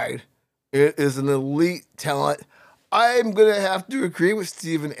fide, is an elite talent, I'm going to have to agree with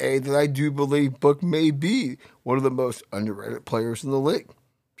Stephen A. that I do believe Book may be one of the most underrated players in the league.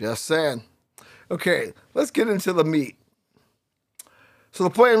 Just saying. Okay, let's get into the meat. So the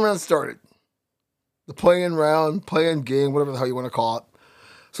play-in round started. The play-in round, play-in game, whatever the hell you want to call it.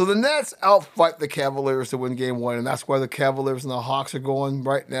 So the Nets outfight the Cavaliers to win game one, and that's why the Cavaliers and the Hawks are going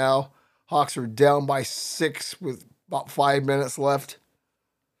right now. Hawks are down by 6 with about 5 minutes left.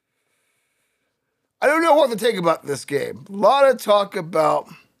 I don't know what to take about this game. A lot of talk about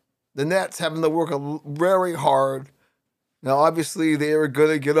the Nets having to work very hard. Now, obviously, they are going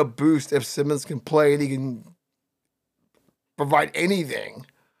to get a boost if Simmons can play and he can provide anything.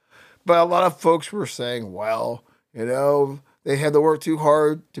 But a lot of folks were saying, well, they had to work too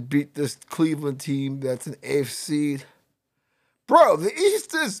hard to beat this Cleveland team that's an 8th seed. Bro, the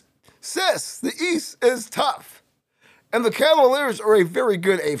East is sis. The East is tough. And the Cavaliers are a very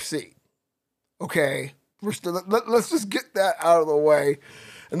good 8th seed. Okay? Let's just get that out of the way.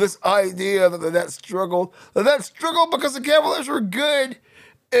 And this idea that the Nets struggled because the Cavaliers were good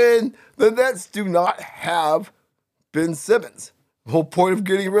and the Nets do not have Ben Simmons. The whole point of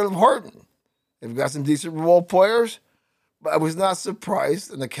getting rid of Harden. They've got some decent role players, but I was not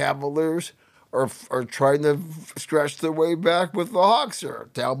surprised. And the Cavaliers are trying to scratch their way back with the Hawks are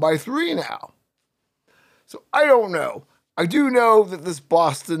down by 3 now. So I don't know. I do know that this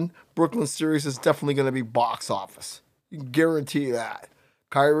Boston-Brooklyn series is definitely going to be box office. You can guarantee that.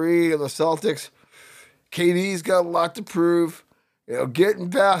 Kyrie and the Celtics, KD's got a lot to prove. Getting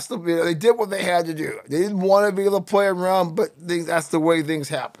past them, they did what they had to do. They didn't want to be able to play around, but that's the way things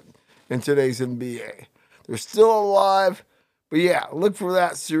happen in today's NBA. They're still alive, but yeah, look for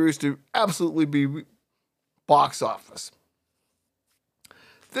that series to absolutely be box office.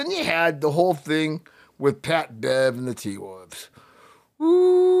 Then you had the whole thing with Pat Bev and the T-Wolves.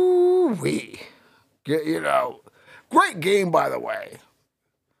 Ooh-wee. Great game, by the way.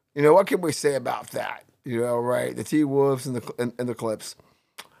 What can we say about that? Right? The T-Wolves and the Clips.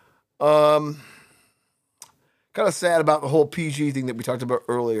 Kind of sad about the whole PG thing that we talked about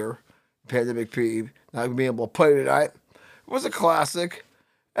earlier. Pandemic P. Not being able to play tonight. It was a classic.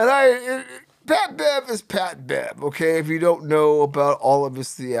 And Pat Bev is Pat Bev, okay? If you don't know about all of his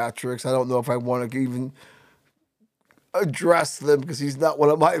theatrics, I don't know if I want to even address them because he's not one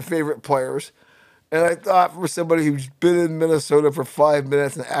of my favorite players. And I thought for somebody who's been in Minnesota for 5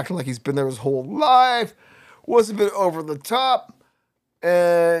 minutes and acting like he's been there his whole life was a bit over the top.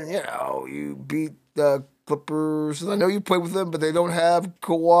 And, you beat the Clippers. And I know you played with them, but they don't have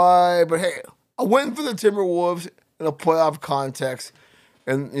Kawhi. But, hey, a win for the Timberwolves in a playoff context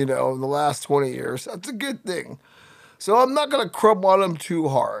and, in the last 20 years, that's a good thing. So I'm not going to crumb on them too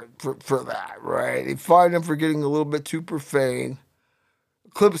hard for that, right? They find them for getting a little bit too profane.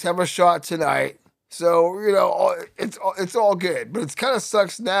 Clips have a shot tonight. So, it's all good. But it kind of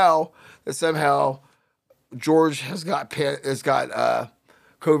sucks now that somehow George has got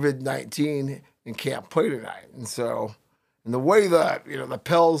COVID-19 and can't play tonight. And so, in the way that, the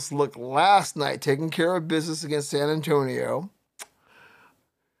Pels looked last night, taking care of business against San Antonio.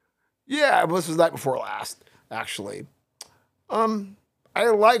 Yeah, this was the night before last, actually. I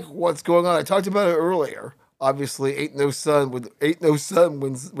like what's going on. I talked about it earlier. Obviously, ain't no sun with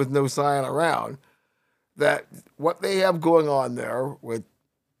no Zion around. That what they have going on there with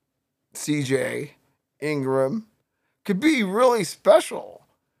CJ, Ingram, could be really special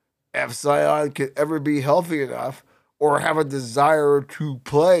if Zion could ever be healthy enough or have a desire to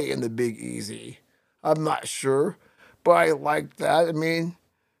play in the Big Easy. I'm not sure, but I like that. I mean,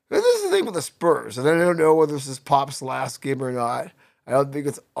 this is the thing with the Spurs, and I don't know whether this is Pop's last game or not. I don't think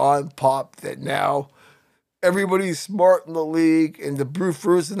it's on Pop that now everybody's smart in the league, and the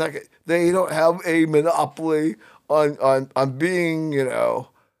Brewers, and they don't have a monopoly on being,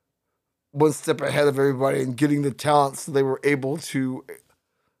 one step ahead of everybody and getting the talents they were able to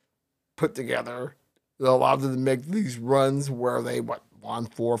put together that allowed them to make these runs where they won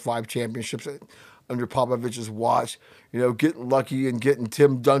 4 or 5 championships under Popovich's watch. Getting lucky and getting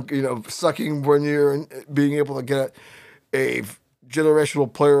Tim Duncan, sucking 1 year and being able to get a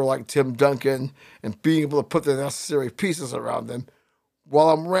generational player like Tim Duncan and being able to put the necessary pieces around them. While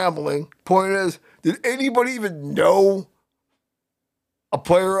I'm rambling, point is, did anybody even know a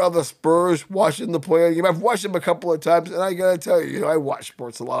player of the Spurs watching the play game. I've watched him a couple of times, and I gotta tell you, I watch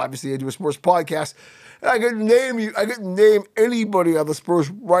sports a lot. Obviously, I do a sports podcast, and I couldn't name anybody on the Spurs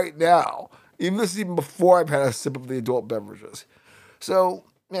right now. Even before I've had a sip of the adult beverages. So,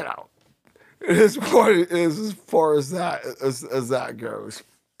 it is what it is as far as that goes.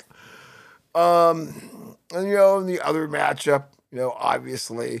 And in the other matchup,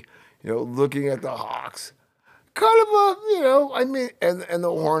 obviously, looking at the Hawks, kind of and the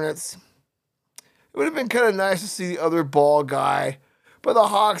Hornets. It would have been kind of nice to see the other ball guy, but the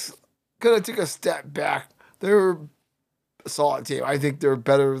Hawks kind of took a step back. They're a solid team. I think they're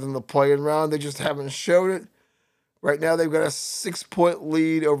better than the play-in round. They just haven't showed it. Right now, they've got a 6-point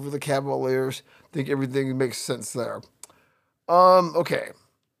lead over the Cavaliers. I think everything makes sense there. Okay.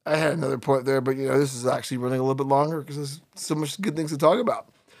 I had another point there, but, this is actually running a little bit longer because there's so much good things to talk about.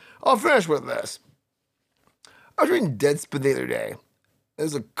 I'll finish with this. I was reading Deadspin the other day.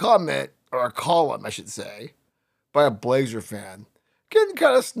 There's a comment, or a column, I should say, by a Blazer fan. Getting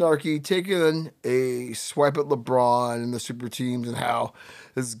kind of snarky, taking a swipe at LeBron and the super teams and how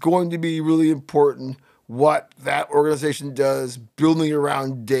it's going to be really important what that organization does building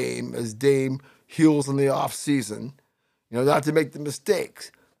around Dame as Dame heals in the off season, not to make the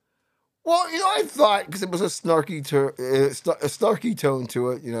mistakes. Well, I thought, because it was a snarky tone to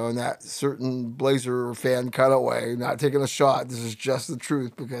it, in that certain Blazer fan kind of way, not taking a shot. This is just the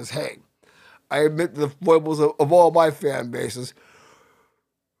truth because, hey, I admit the foibles of all my fan bases.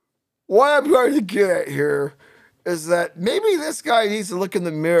 What I'm trying to get at here is that maybe this guy needs to look in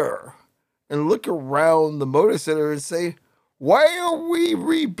the mirror and look around the Moda Center and say, why are we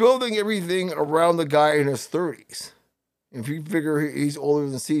rebuilding everything around the guy in his 30s? If you figure he's older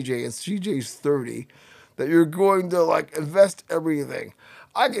than CJ and CJ's 30, that you're going to invest everything.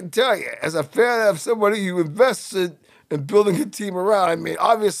 I can tell you, as a fan of somebody who invested in building a team around,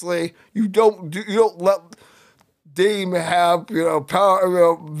 obviously you don't let Dame have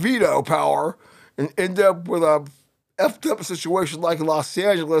power, veto power, and end up with a effed up situation like Los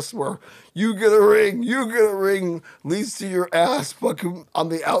Angeles where you get a ring, leads to your ass fucking on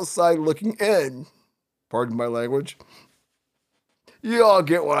the outside looking in. Pardon my language. You all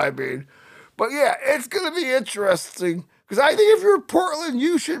get what I mean. But yeah, it's going to be interesting because I think if you're Portland,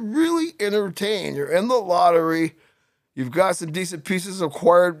 you should really entertain. You're in the lottery. You've got some decent pieces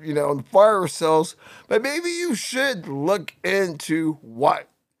acquired, in the fire sales. But maybe you should look into what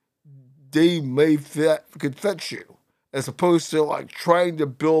Dame could fetch you, as opposed to trying to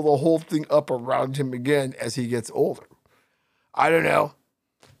build the whole thing up around him again as he gets older. I don't know.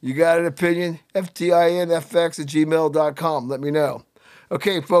 You got an opinion? FTINFX@gmail.com. Let me know.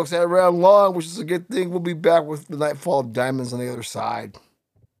 Okay, folks, that ran long, which is a good thing. We'll be back with the Nightfall Diamonds on the other side.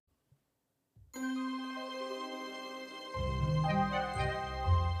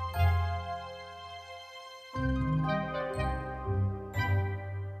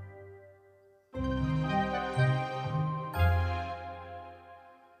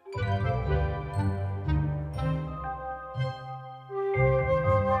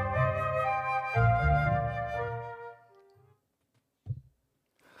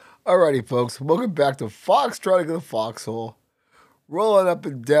 Alrighty, folks, welcome back to Foxtrotting in the Foxhole, rolling up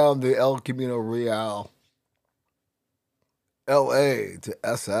and down the El Camino Real, LA to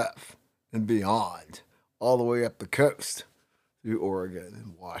SF and beyond, all the way up the coast through Oregon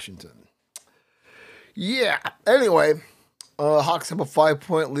and Washington. Yeah, anyway, Hawks have a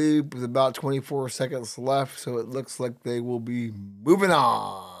 5-point lead with about 24 seconds left, so it looks like they will be moving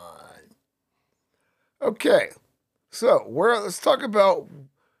on. Okay, so let's talk about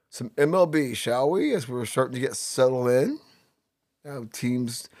some MLB, shall we? As we're starting to get settled in.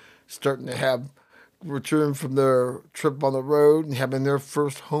 Teams starting to have return from their trip on the road and having their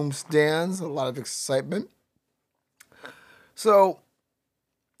first home stands. A lot of excitement. So,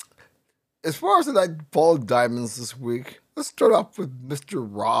 as far as the Nightfall Diamonds this week, let's start off with Mr.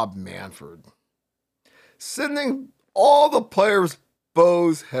 Rob Manfred. Sending all the players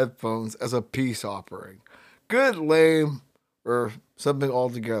Bose headphones as a peace offering. Good, lame, or something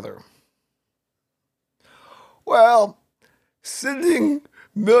altogether. Well, sending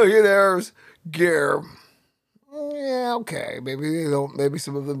millionaires gear. Yeah, okay. Maybe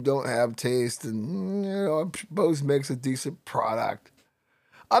some of them don't have taste, and Bose makes a decent product.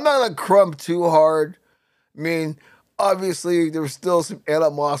 I'm not gonna crumb too hard. Obviously, there's still some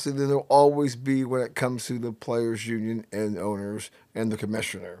animosity that there'll always be when it comes to the players' union and owners and the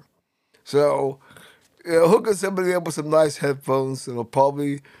commissioner. So, hooking somebody up with some nice headphones that'll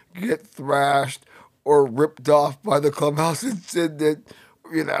probably get thrashed or ripped off by the clubhouse attendant,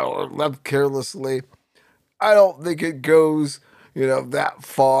 or left carelessly. I don't think it goes that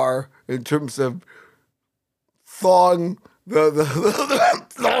far in terms of thawing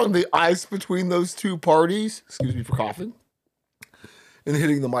thawing the ice between those two parties. Excuse me for coughing. And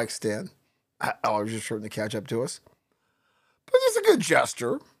hitting the mic stand. Allergies are starting to catch up to us. But it's a good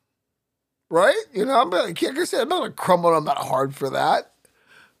gesture, right? I'm not, like I said, I'm not going to crumble on that hard for that.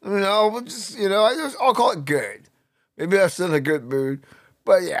 We'll just, I'll call it good. Maybe I'm still in a good mood.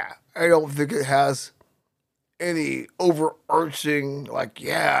 But yeah, I don't think it has any overarching,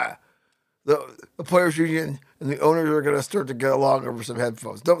 the players' union and the owners are going to start to get along over some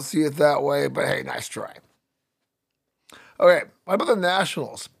headphones. Don't see it that way, but hey, nice try. Okay, what about the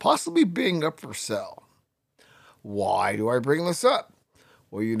Nationals possibly being up for sale? Why do I bring this up?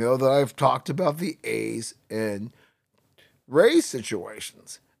 Well, you know that I've talked about the A's and Rays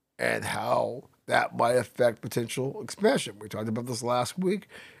situations and how that might affect potential expansion. We talked about this last week.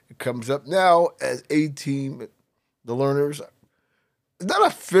 It comes up now as a team, the Learners. It's not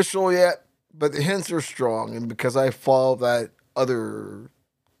official yet, but the hints are strong. And because I follow that other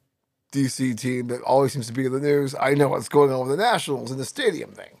DC team that always seems to be in the news, I know what's going on with the Nationals and the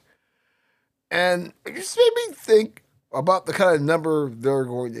stadium thing. And it just made me think about the kind of number they're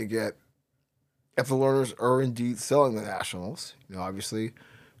going to get if the Learners are indeed selling the Nationals. Obviously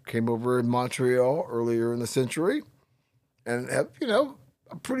came over in Montreal earlier in the century and have,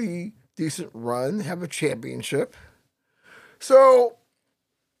 a pretty decent run, have a championship. So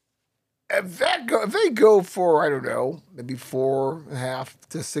if they go for, I don't know, maybe $4.5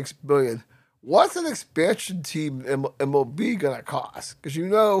 to $6 billion, what's an expansion team in MLB gonna cost? Because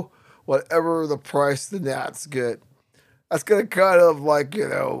whatever the price the Nats get, that's gonna kind of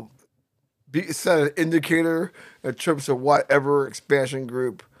set an indicator in terms of whatever expansion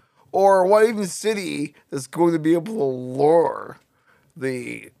group or what even city that's going to be able to lure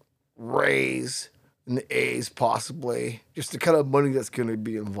the Rays and the A's possibly, just the kind of money that's going to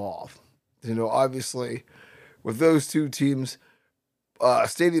be involved. Obviously, with those two teams,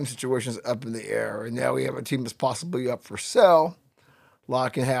 stadium situations up in the air, and now we have a team that's possibly up for sale. A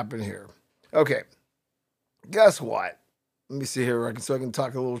lot can happen here. Okay, guess what? Let me see here so I can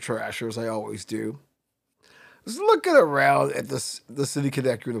talk a little trash, as I always do. Just looking around at the City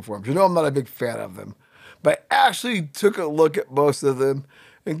Connect uniforms. I'm not a big fan of them, but I actually took a look at most of them,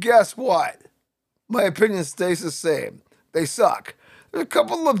 and guess what? My opinion stays the same. They suck. There's a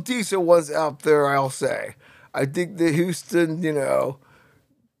couple of decent ones out there, I'll say. I think the Houston,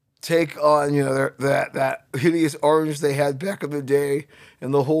 take on, that hideous orange they had back in the day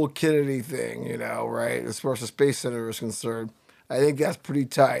and the whole Kennedy thing, right? As far as the Space Center is concerned. I think that's pretty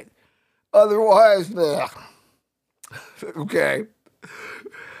tight. Otherwise, okay.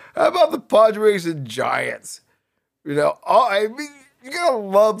 How about the Padres and Giants? You gotta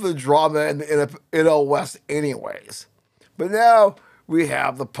love the drama in the NL West anyways. But now we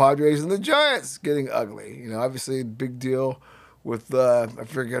have the Padres and the Giants getting ugly. Obviously a big deal with, I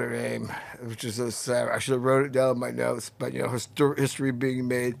forget her name, which is so sad. I should have wrote it down in my notes, but, history being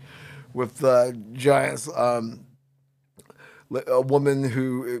made with the Giants, a woman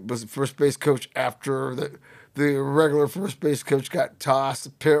who was the first base coach after the regular first base coach got tossed.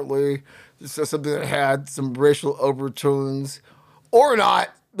 Apparently, this is something that had some racial overtones, or not.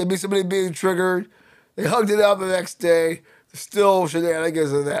 Maybe somebody being triggered. They hugged it out the next day. Still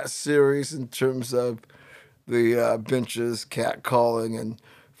shenanigans in that series in terms of the benches, catcalling, and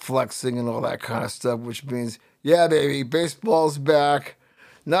flexing and all that kind of stuff, which means, yeah, baby, baseball's back.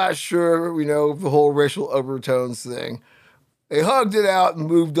 Not sure, the whole racial overtones thing. They hugged it out and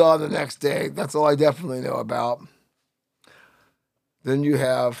moved on the next day. That's all I definitely know about. Then you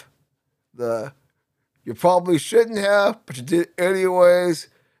have you probably shouldn't have, but you did anyways.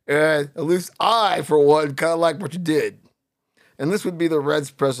 And at least I, for one, kind of like what you did. And this would be the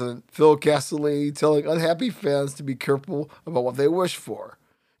Reds president, Phil Castellini, telling unhappy fans to be careful about what they wish for.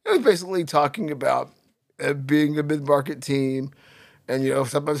 It was basically talking about being a mid-market team and,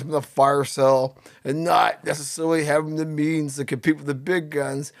 sometimes from the fire cell and not necessarily having the means to compete with the big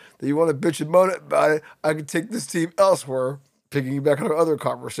guns that you want to bitch and moan about it. I could take this team elsewhere, piggyback on our other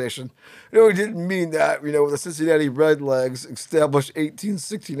conversation. He didn't mean that, with the Cincinnati Redlegs established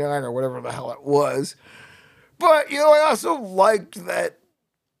 1869 or whatever the hell it was. But, I also liked that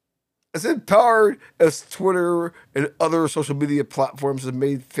as empowered as Twitter and other social media platforms have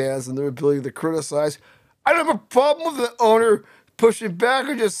made fans and their ability to criticize, I don't have a problem with the owner pushing back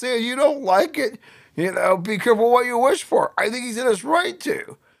and just saying, you don't like it, be careful what you wish for. I think he's in his right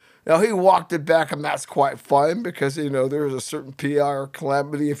to. Now, he walked it back, and that's quite fine because, there is a certain PR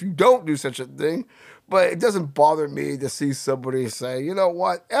calamity if you don't do such a thing. But it doesn't bother me to see somebody say, you know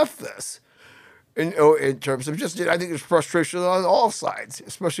what, F this. in terms of just, I think there's frustration on all sides,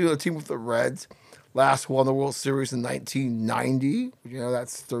 especially on a team with the Reds. Last won the World Series in 1990.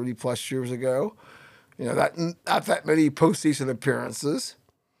 That's 30 plus years ago. Not that many postseason appearances.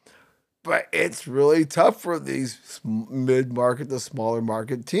 But it's really tough for these mid-market to smaller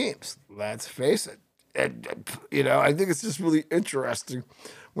market teams. Let's face it. And, I think it's just really interesting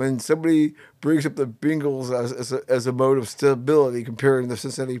when somebody brings up the Bengals as a mode of stability comparing the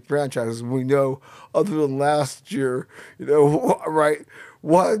Cincinnati franchises. We know, other than last year, right,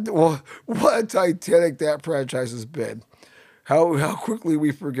 what a Titanic that franchise has been. How quickly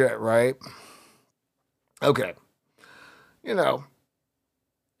we forget, right? Okay.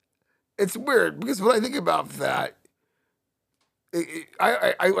 It's weird because when I think about that,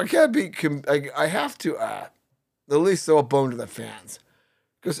 I can't be. I have to at least throw a bone to the fans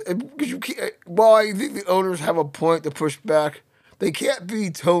because you can't. While I think the owners have a point to push back, they can't be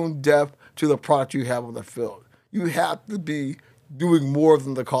tone deaf to the product you have on the field. You have to be doing more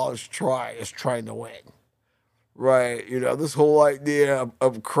than the college is trying to win, right? This whole idea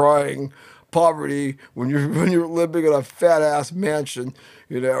of crying poverty when you're living in a fat ass mansion,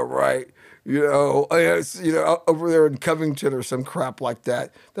 right? Over there in Covington or some crap like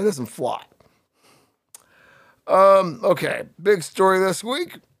that. That doesn't fly. Okay, big story this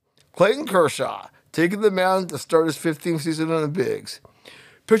week. Clayton Kershaw taking the mound to start his 15th season on the Bigs.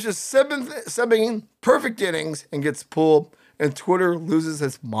 Pitches 7 perfect innings and gets pulled, and Twitter loses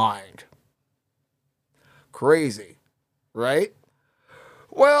its mind. Crazy, right?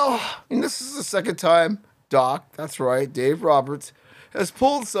 Well, this is the second time Doc, that's right, Dave Roberts, has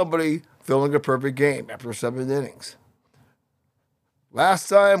pulled somebody filming a perfect game after 7 innings. Last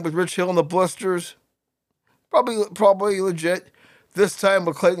time with Rich Hill and the Blisters, probably legit. This time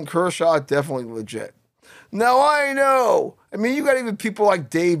with Clayton Kershaw, definitely legit. Now I know. You got even people like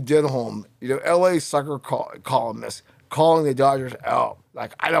Dave Denholm, LA soccer columnist, calling the Dodgers out.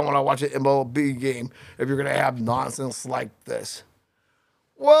 Like, I don't want to watch an MLB game if you're going to have nonsense like this.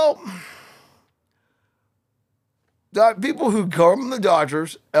 Well, people who come from the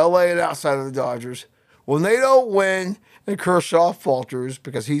Dodgers, LA and outside of the Dodgers, when they don't win and Kershaw falters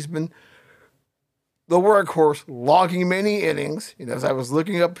because he's been the workhorse logging many innings, as I was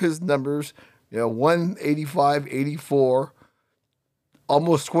looking up his numbers, 185, 84,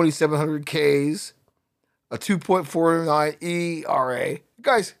 almost 2,700 Ks, a 2.49 ERA.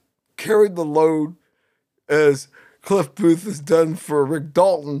 Guys carried the load as Cliff Booth has done for Rick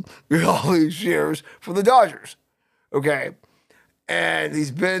Dalton all these years for the Dodgers. Okay. And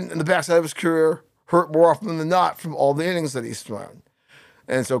he's been, in the backside of his career, hurt more often than not from all the innings that he's thrown.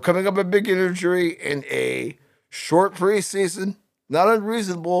 And so coming up a big injury in a short preseason, not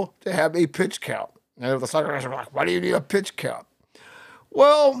unreasonable to have a pitch count. And the soccer guys are like, why do you need a pitch count?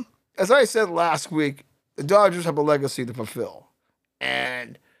 Well, as I said last week, the Dodgers have a legacy to fulfill.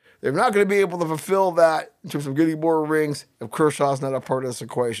 And they're not going to be able to fulfill that in terms of getting more rings if Kershaw's not a part of this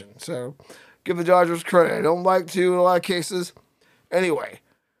equation. So give the Dodgers credit. I don't like to in a lot of cases. Anyway,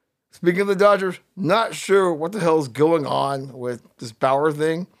 speaking of the Dodgers, not sure what the hell is going on with this Bauer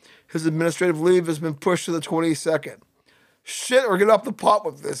thing. His administrative leave has been pushed to the 22nd. Shit, or get off the pot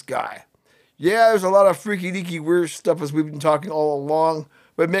with this guy. Yeah, there's a lot of freaky deaky weird stuff as we've been talking all along,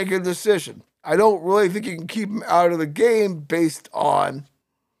 but make a decision. I don't really think you can keep him out of the game based on,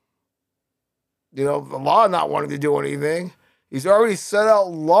 the law not wanting to do anything. He's already set out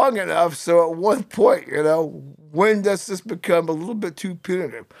long enough, so at one point, when does this become a little bit too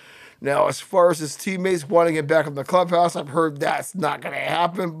punitive? Now, as far as his teammates wanting him back in the clubhouse, I've heard that's not going to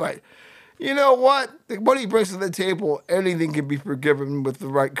happen, but you know what? What he brings to the table, anything can be forgiven with the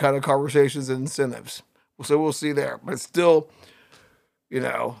right kind of conversations and incentives. So we'll see there. But it's still,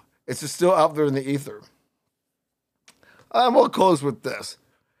 it's just still out there in the ether. We'll close with this.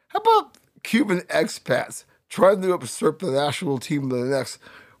 How about Cuban expats trying to usurp the national team in the next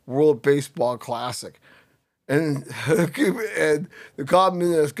World Baseball Classic? And the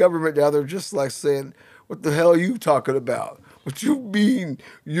communist government now, they're just like saying, what the hell are you talking about? What you mean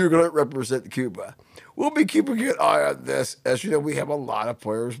you're going to represent Cuba? We'll be keeping an eye on this. As you know, we have a lot of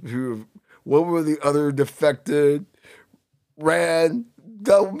players who, one way or the other, defected, ran,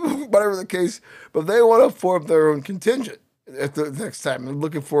 whatever the case, but they want to form their own contingent at the next time. I'm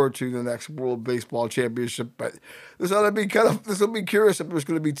looking forward to the next World Baseball Championship, but this will be curious if there's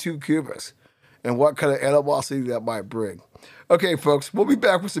going to be 2 Cubas and what kind of animosity that might bring. Okay, folks, we'll be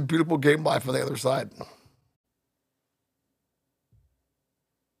back with some beautiful game life on the other side.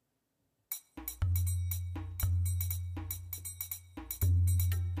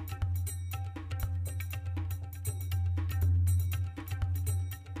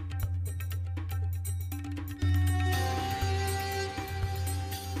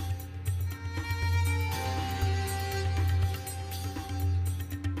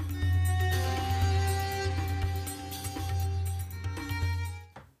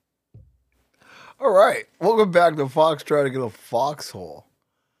 All right, welcome back to Foxtrotting in a Foxhole.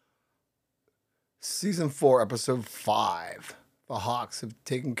 Season 4, Episode 5. The Hawks have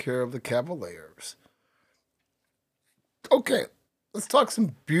taken care of the Cavaliers. Okay, let's talk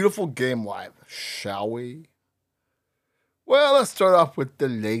some beautiful game live, shall we? Well, let's start off with the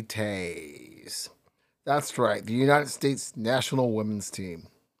Ladies. That's right, the United States national women's team.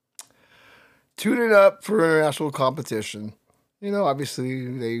 Tuning up for international competition. You know,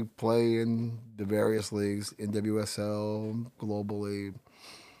 obviously they play in the various leagues, NWSL, globally.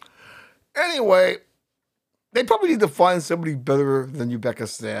 Anyway, they probably need to find somebody better than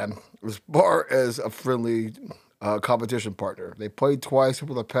Uzbekistan as far as a friendly competition partner. They played twice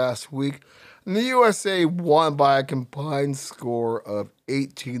over the past week, and the USA won by a combined score of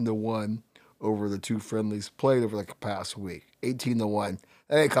 18-1 over the two friendlies played over the past week. 18-1.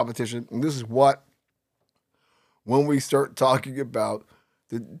 That ain't competition. And this is what, when we start talking about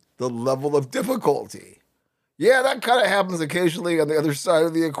the level of difficulty. Yeah, that kind of happens occasionally on the other side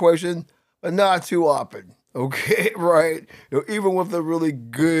of the equation, but not too often. Okay, right? You know, even with the really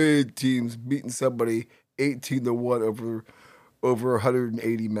good teams beating somebody 18-1 over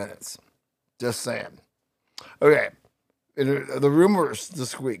 180 minutes. Just saying. Okay, the rumors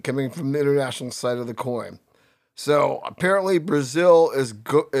this week coming from the international side of the coin. So apparently Brazil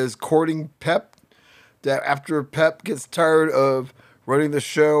is courting Pep. That after Pep gets tired of running the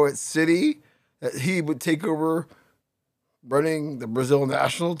show at City, that he would take over running the Brazil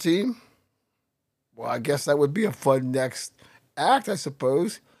national team. Well, I guess that would be a fun next act, I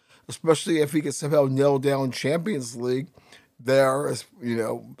suppose, especially if he could somehow nail down Champions League there, as you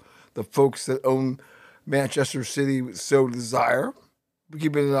know, the folks that own Manchester City so desire. We're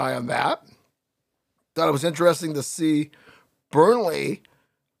keeping an eye on that. Thought it was interesting to see Burnley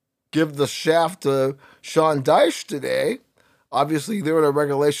give the shaft to Sean Dyche today. Obviously, they're in a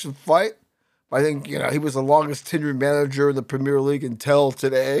regulation fight. I think, you know, he was the longest tenured manager in the Premier League until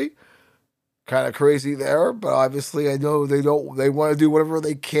today. Kind of crazy there, but obviously I know they want to do whatever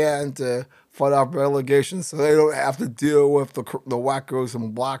they can to fight off relegation so they don't have to deal with the wackos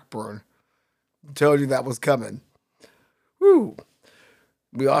in Blackburn. I'm telling you that was coming. Woo.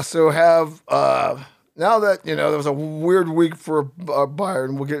 We also have, now that, you know, there was a weird week for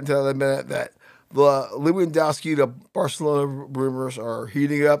Bayern, we'll get into that in a minute, that the Lewandowski to Barcelona rumors are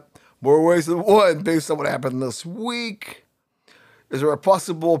heating up more ways than one based on what happened this week. Is there a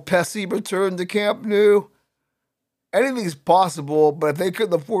possible Pessi return to Camp Nou? Anything's possible, but if they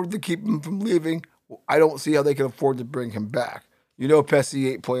couldn't afford to keep him from leaving, I don't see how they can afford to bring him back. You know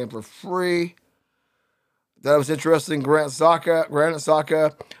Pessi ain't playing for free. That was interesting. Granit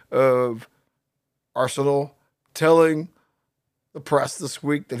Xhaka of Arsenal telling the press this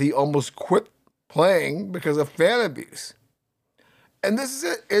week that he almost quit playing because of fan abuse. And this is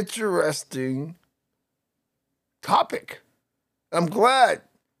an interesting topic. I'm glad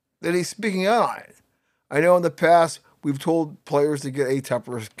that he's speaking out on it. I know in the past we've told players to get a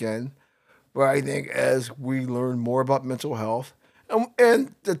tougher skin, but I think as we learn more about mental health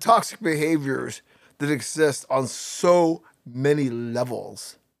and the toxic behaviors that exist on so many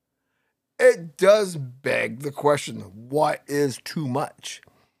levels, it does beg the question, what is too much?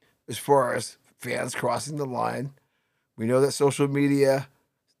 As far as fans crossing the line, we know that social media,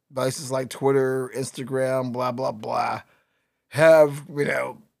 devices like Twitter, Instagram, blah, blah, blah, have, you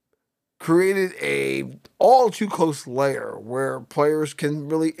know, created a all too close layer where players can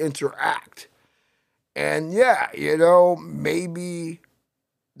really interact. And yeah, you know, maybe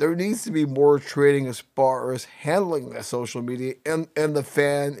there needs to be more training as far as handling the social media and the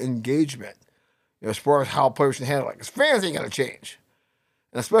fan engagement, you know, as far as how players can handle it. Because fans ain't going to change.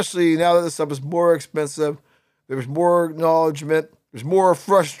 And especially now that this stuff is more expensive, there's more acknowledgement, there's more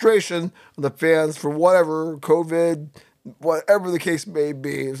frustration on the fans for whatever, COVID, whatever the case may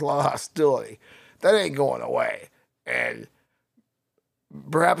be. There's a lot of hostility. That ain't going away. And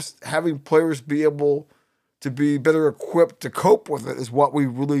perhaps having players be able to be better equipped to cope with it is what we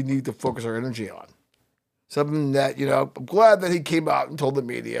really need to focus our energy on. Something that, you know, I'm glad that he came out and told the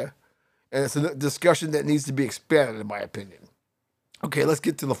media. And it's a discussion that needs to be expanded, in my opinion. Okay, let's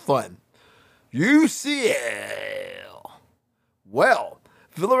get to the fun. UCL. Well,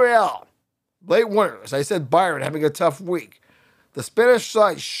 Villarreal, late winners. I said Bayern having a tough week. The Spanish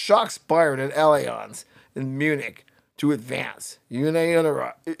side shocks Bayern at Allianz in Munich to advance. Unai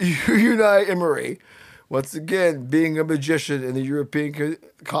Emery, once again, being a magician in the European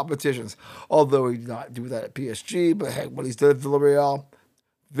competitions. Although he did not do that at PSG, but heck, what he's done at Villarreal,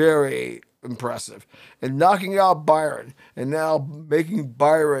 very impressive. And knocking out Bayern, and now making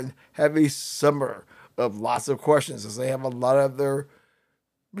Bayern have a summer of lots of questions, as they have a lot of their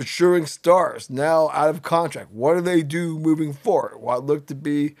maturing stars now out of contract. What do they do moving forward? What looked to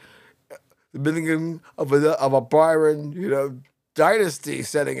be the beginning of a Byron, dynasty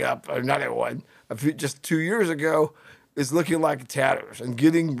setting up another one just 2 years ago is looking like tatters and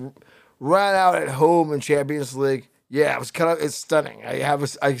getting run out at home in Champions League. Yeah, it's stunning.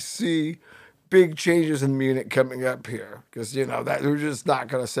 I see big changes in Munich coming up here because that they're just not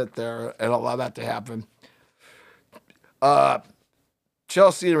going to sit there and allow that to happen.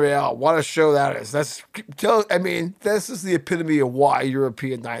 Chelsea and Real, what a show that is. This is the epitome of why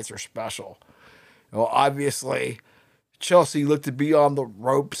European nights are special. Obviously, Chelsea looked to be on the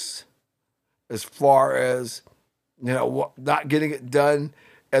ropes as far as, not getting it done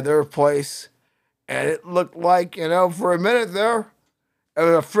at their place. And it looked like, for a minute there, at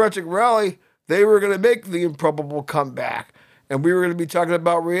a Frederick rally, they were going to make the improbable comeback. And we were going to be talking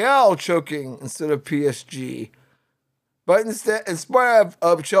about Real choking instead of PSG. But instead, in spite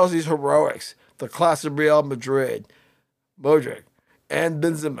of Chelsea's heroics, the class of Real Madrid, Modric, and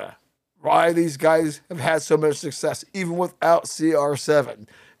Benzema, why these guys have had so much success, even without CR7.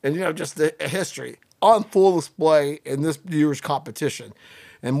 And, just the history on full display in this year's competition.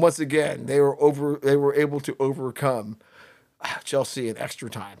 And once again, they were able to overcome Chelsea in extra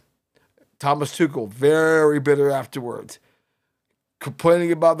time. Thomas Tuchel, very bitter afterwards,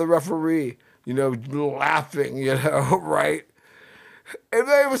 complaining about the referee, laughing, right? And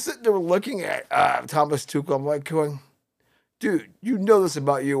I was sitting there looking at Thomas Tuchel. I'm like going, dude, you know this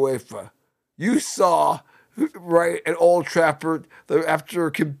about UEFA. You saw, right, at Old Trafford, after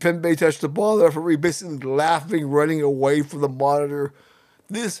Kimpembe touched the ball, the referee basically laughing, running away from the monitor.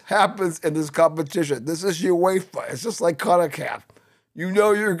 This happens in this competition. This is UEFA. It's just like CONCACAF.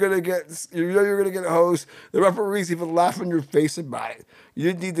 You're gonna get hosed. The referee's even laughing in your face about it. You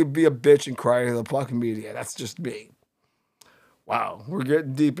didn't need to be a bitch and cry to the fucking media. That's just me. Wow, we're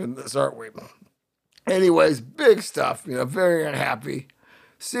getting deep in this, aren't we? Anyways, big stuff. Very unhappy.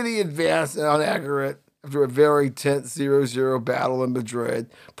 City advanced on aggregate after a very tense 0-0 battle in Madrid.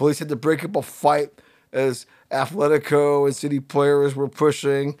 Police had to break up a fight as Atletico and City players were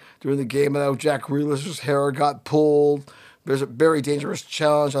pushing during the game. And Jack Grealish's hair got pulled. There's a very dangerous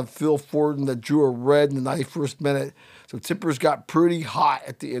challenge on Phil Foden that drew a red in the 91st minute. So tippers got pretty hot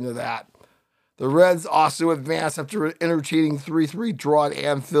at the end of that. The Reds also advanced after an entertaining 3-3 draw at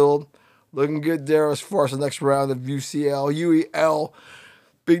Anfield. Looking good there as far as the next round of UEL.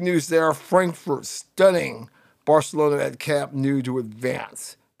 Big news there. Frankfurt stunning Barcelona at Camp Nou to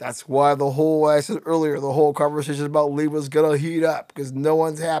advance. That's why I said earlier, the whole conversation about Lee was going to heat up because no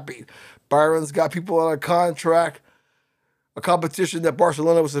one's happy. Byron's got people on a contract. A competition that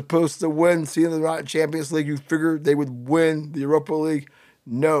Barcelona was supposed to win, seeing them not in Champions League, you figured they would win the Europa League.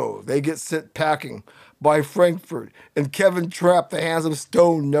 No, they get sent packing by Frankfurt and Kevin Trapp, the hands of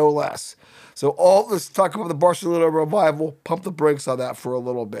stone, no less. So all this talk about the Barcelona revival, pump the brakes on that for a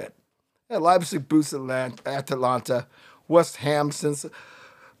little bit. And Leipzig boosts Atalanta. West Ham since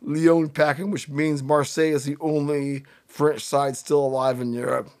Lyon packing, which means Marseille is the only French side still alive in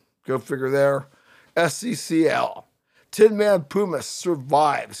Europe. Go figure there. SCCL. Tin Man Pumas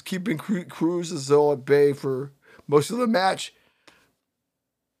survives, keeping Cruz Azul at bay for most of the match.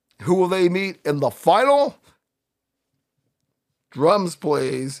 Who will they meet in the final? Drums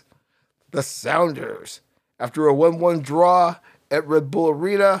plays the Sounders. After a 1-1 draw at Red Bull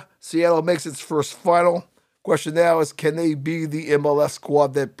Arena, Seattle makes its first final. Question now is, can they be the MLS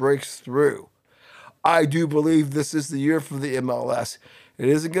squad that breaks through? I do believe this is the year for the MLS. It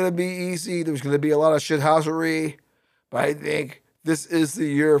isn't going to be easy. There's going to be a lot of shithousery. But I think this is the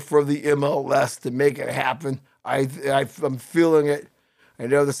year for the MLS to make it happen. I'm feeling it. I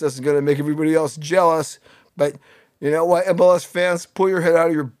know this isn't going to make everybody else jealous, but you know what, MLS fans, pull your head out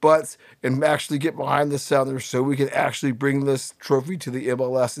of your butts and actually get behind the Sounders so we can actually bring this trophy to the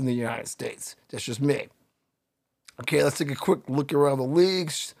MLS in the United States. That's just me. Okay, let's take a quick look around the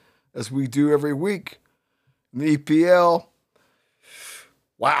leagues, as we do every week. In the EPL,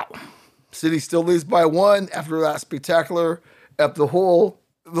 wow. City still leads by 1 after that spectacular at the whole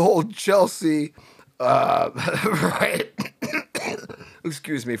Chelsea, right?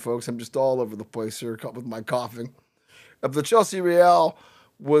 Excuse me, folks. I'm just all over the place here with my coughing. If the Chelsea Real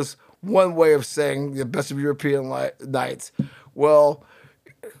was one way of saying the best of European nights, well,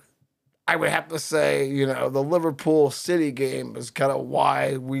 I would have to say, the Liverpool City game is kind of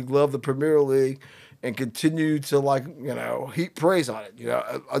why we love the Premier League and continue to heap praise on it.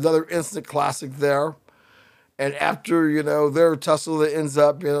 Another instant classic there. And after, their tussle that ends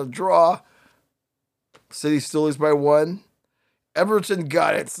up in a draw, City still loses by 1. Everton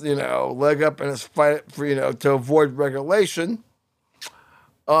got its, leg up in its fight for, to avoid regulation.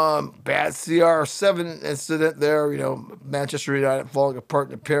 Bad CR7 incident there. Manchester United falling apart,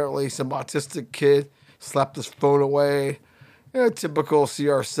 and apparently some autistic kid slapped his phone away. Typical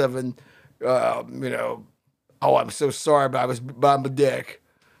CR7. Oh, I'm so sorry, but I'm a dick.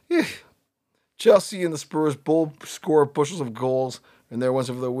 Yeah. Chelsea and the Spurs both score bushels of goals in their wins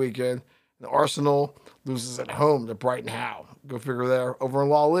over the weekend. And Arsenal loses at home to Brighton Hove. Go figure there. Over in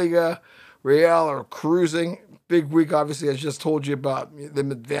La Liga, Real are cruising. Big week, obviously, I just told you about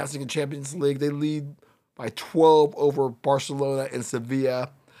them advancing in Champions League. They lead by 12 over Barcelona and Sevilla.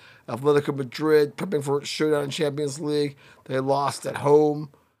 Atletico Madrid prepping for its showdown in Champions League. They lost at home.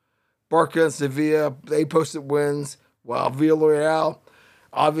 Barca and Sevilla, they posted wins, while Villarreal,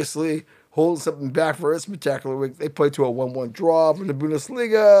 obviously, holding something back for its spectacular week. They played to a 1-1 draw from the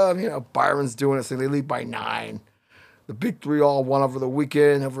Bundesliga. Bayern's doing it, so they lead by 9. The big three all won over the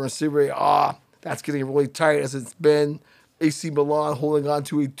weekend over in Serie A. That's getting really tight as it's been. AC Milan holding on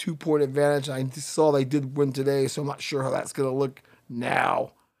to a 2-point advantage. I saw they did win today, so I'm not sure how that's going to look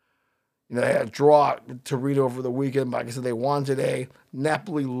now. They had a draw to read over the weekend, but like I said, they won today.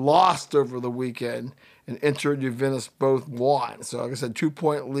 Napoli lost over the weekend, and Inter and Juventus both won. So, like I said,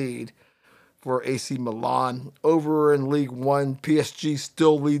 2-point lead for AC Milan. Over in League One, PSG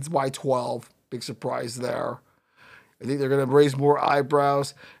still leads by 12. Big surprise there. I think they're going to raise more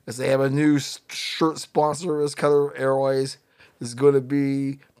eyebrows as they have a new shirt sponsor as Qatar Airways is going to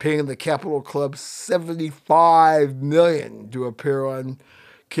be paying the Capital Club $75 million to appear on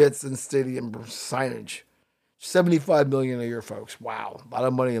kits and stadium signage. $75 million a year, folks. Wow. A lot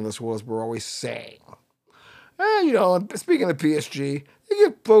of money in this world, as we're always saying. And, speaking of PSG, they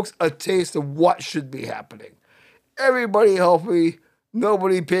give folks a taste of what should be happening. Everybody healthy,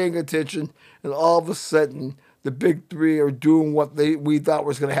 nobody paying attention, and all of a sudden, the big three are doing what we thought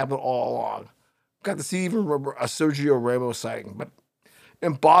was going to happen all along. Got to see even a Sergio Ramos sighting, but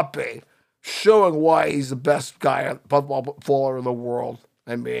Mbappe showing why he's the best guy footballer in the world.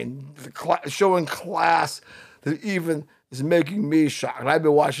 I mean, showing class that even is making me shocked. And I've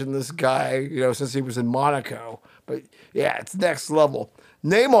been watching this guy, since he was in Monaco. But yeah, it's next level.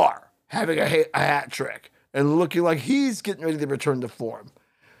 Neymar having a hat trick and looking like he's getting ready to return to form.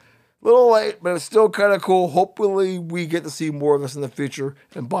 Little late, but it's still kind of cool. Hopefully we get to see more of this in the future.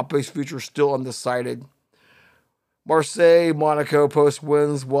 And Mbappe's future is still undecided. Marseille, Monaco post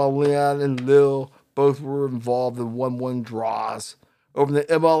wins, while Lyon and Lille both were involved in 1-1 draws. Over in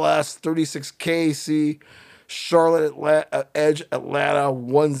the MLS, 36KC, Charlotte edge Atlanta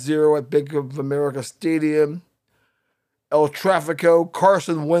 1-0 at Bank of America Stadium. El Tráfico,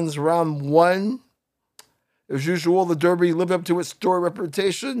 Carson wins round 1. As usual, the Derby lived up to its story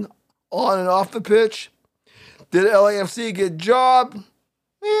reputation on and off the pitch. Did LAFC get a job?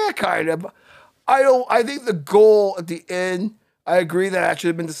 Yeah, kind of. I think the goal at the end, I agree that should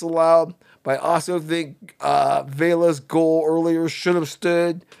have been disallowed, but I also think Vela's goal earlier should have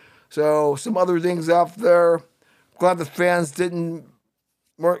stood. So some other things out there. Glad the fans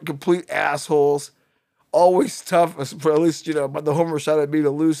weren't complete assholes. Always tough, for at least, but the homer shot at me to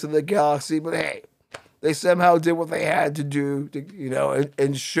lose to the Galaxy. But hey, they somehow did what they had to do,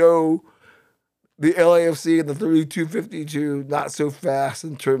 and show the LAFC and the 32-52 not so fast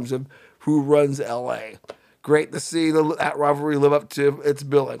in terms of who runs LA. Great to see that rivalry live up to its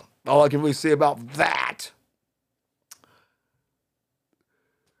billing. All I can really say about that.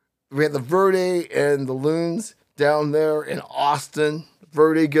 We had the Verde and the Loons down there in Austin.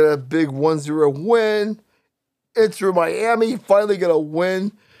 Verde get a big 1-0 win. Inter Miami finally get a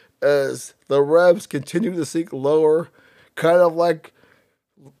win as the Rebs continue to sink lower. Kind of like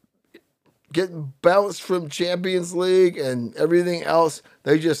getting bounced from Champions League and everything else.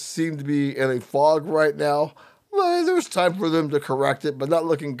 They just seem to be in a fog right now. Well, there's time for them to correct it, but not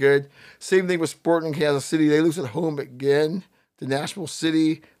looking good. Same thing with Sporting Kansas City. They lose at home again to Nashville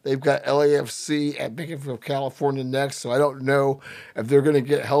City. They've got LAFC at Bank of California next, so I don't know if they're going to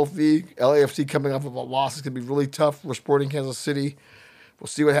get healthy. LAFC coming off of a loss is going to be really tough for Sporting Kansas City. We'll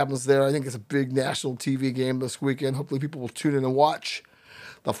see what happens there. I think it's a big national TV game this weekend. Hopefully people will tune in and watch.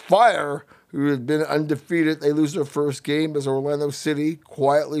 The Fire, who had been undefeated, they lose their first game as Orlando City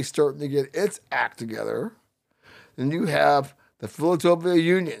quietly starting to get its act together. Then you have the Philadelphia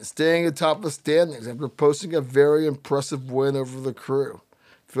Union staying atop the standings after posting a very impressive win over the Crew.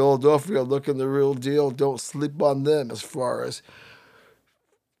 Philadelphia looking the real deal. Don't sleep on them as far as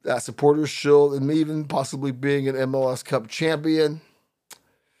that Supporters Shield and even possibly being an MLS Cup champion.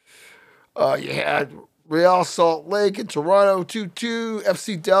 You had Real Salt Lake and Toronto 2-2.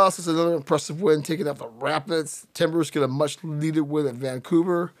 FC Dallas is another impressive win, taking out the Rapids. Timbers get a much-needed win at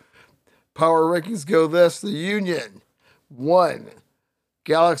Vancouver. Power rankings go this. The Union, 1.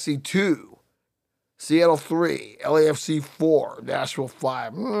 Galaxy 2, Seattle 3, LAFC 4, Nashville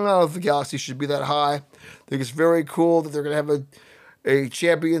 5. I don't know if the Galaxy should be that high. I think it's very cool that they're going to have a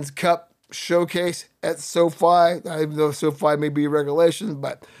Champions Cup showcase at SoFi. I even though SoFi may be regulation,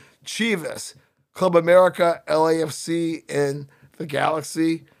 but Chivas, Club America, LAFC, and the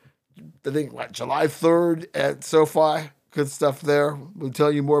Galaxy. I think, July 3rd at SoFi. Good stuff there. We'll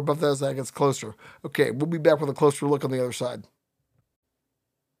tell you more about that as that gets closer. Okay, we'll be back with a closer look on the other side.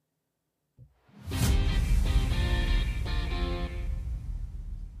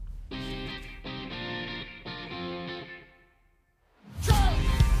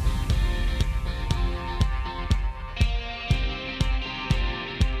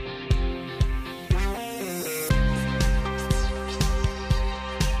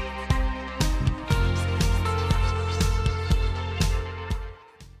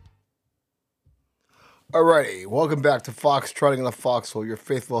 Alrighty, welcome back to Foxtrotting in the Foxhole. Your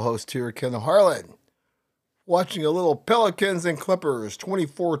faithful host here, Ken Harlan. Watching a little Pelicans and Clippers,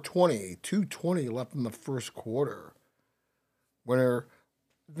 24-20, 2:20 left in the first quarter. Winner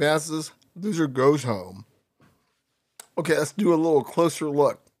advances, loser goes home. Okay, let's do a little closer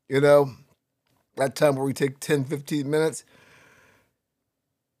look. That time where we take 10, 15 minutes,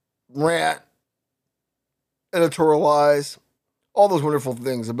 rant, editorialize, all those wonderful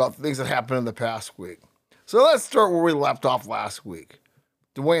things about things that happened in the past week. So let's start where we left off last week.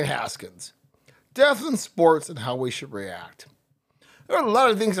 Dwayne Haskins. Death in sports and how we should react. There are a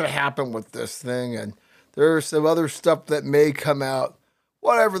lot of things that happen with this thing, and there's some other stuff that may come out,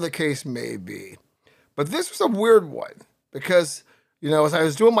 whatever the case may be. But this was a weird one because, as I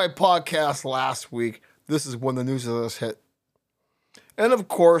was doing my podcast last week, this is when the news of this hit. And of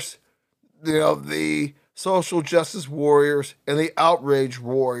course, the social justice warriors and the outrage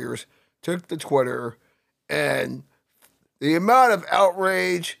warriors took to Twitter, and the amount of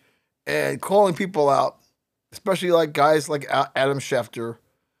outrage and calling people out, especially like guys like Adam Schefter.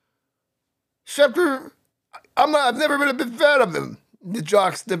 Schefter, I've never been a big fan of him, the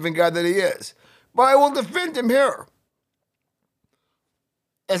jock sniffing guy that he is, but I will defend him here.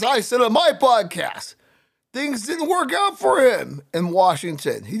 As I said on my podcast, things didn't work out for him in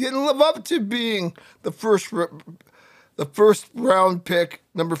Washington. He didn't live up to being the first round pick,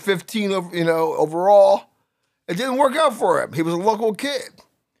 number 15, overall. It didn't work out for him. He was a local kid.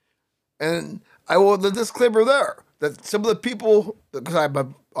 And I will the disclaimer there that some of the people, because I'm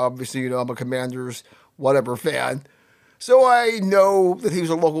a Commanders whatever fan, so I know that he was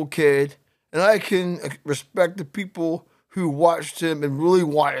a local kid, and I can respect the people who watched him and really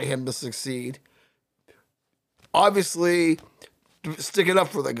wanted him to succeed. Obviously, sticking up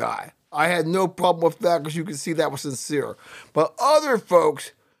for the guy. I had no problem with that because you can see that was sincere. But other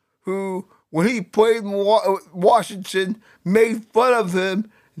folks who, when he played in Washington, made fun of him,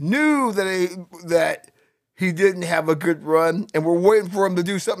 knew that he didn't have a good run, and were waiting for him to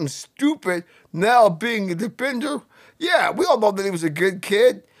do something stupid, now being a defender. Yeah, we all know that he was a good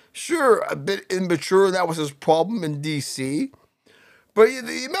kid. Sure, a bit immature, and that was his problem in D.C., but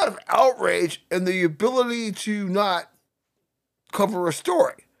the amount of outrage and the ability to not cover a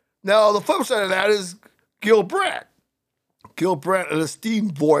story. Now, the flip side of that is Gil Brandt. Gil Brandt, an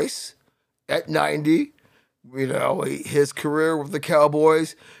esteemed voice at 90, his career with the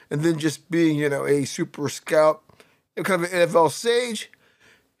Cowboys, and then just being, a super scout, kind of an NFL sage.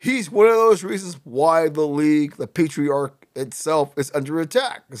 He's one of those reasons why the league, the patriarch itself, is under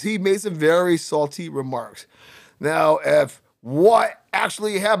attack, because he made some very salty remarks. Now, if what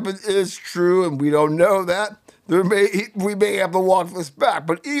actually happened is true, and we don't know that, we may have to walk this back.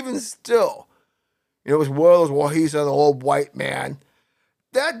 But even still, it was one of those, well, he's an old white man.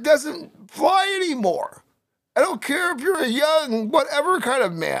 That doesn't fly anymore. I don't care if you're a young, whatever kind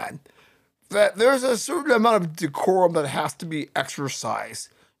of man, that there's a certain amount of decorum that has to be exercised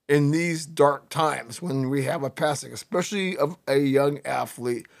in these dark times when we have a passing, especially of a young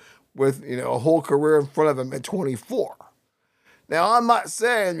athlete with, a whole career in front of him at 24. Now, I'm not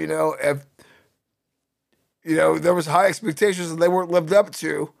saying, if, there was high expectations and they weren't lived up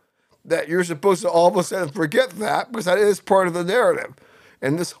to, that you're supposed to all of a sudden forget that, because that is part of the narrative.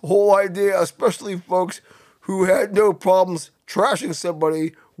 And this whole idea, especially folks who had no problems trashing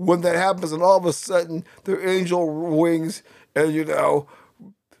somebody when that happens, and all of a sudden their angel wings and, you're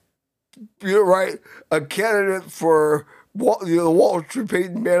right, a candidate for the Walter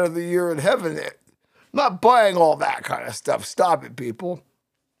Payton Man of the Year in heaven. Not buying all that kind of stuff. Stop it, people.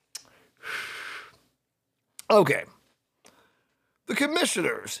 Okay. The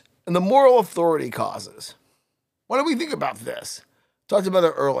commissioners and the moral authority causes. What do we think about this? Talked about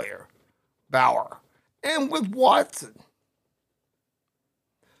it earlier. Bauer. And with Watson.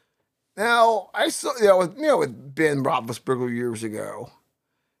 Now, I saw, with Ben Roethlisberger years ago,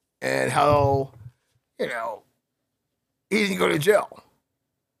 and how, you know, he didn't go to jail.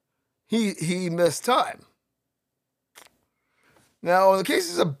 He missed time. Now, in the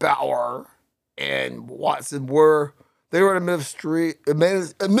cases of Bauer and Watson, they were on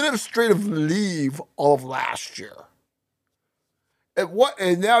administrative leave all of last year.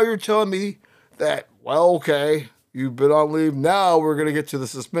 And now you're telling me that, well, okay, you've been on leave. Now we're going to get to the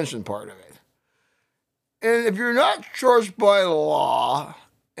suspension part of it. And if you're not charged by law,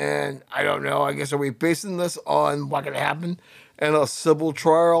 and I don't know, I guess, are we basing this on what can happen in a civil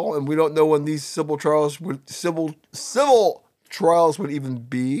trial? And we don't know when these civil trials would even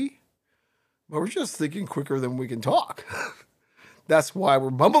be. But we're just thinking quicker than we can talk. That's why we're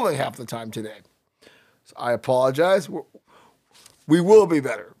mumbling half the time today. So I apologize. We will be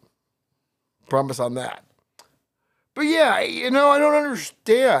better. Promise on that. But yeah, I don't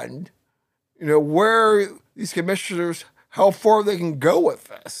understand, where these commissioners, how far they can go with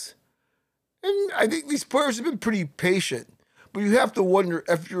this. And I think these players have been pretty patient. But you have to wonder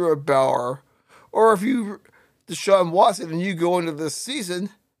if you're a Bauer or if you're Deshaun Watson and you go into this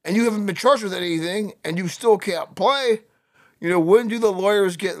season and you haven't been charged with anything and you still can't play, when do the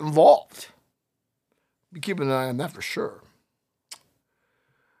lawyers get involved? Be keeping an eye on that for sure.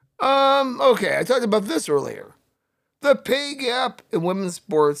 Okay, I talked about this earlier. The pay gap in women's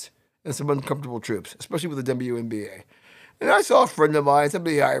sports and some uncomfortable truths, especially with the WNBA. And I saw a friend of mine,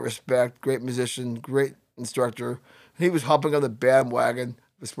 somebody I respect, great musician, great instructor. He was hopping on the bandwagon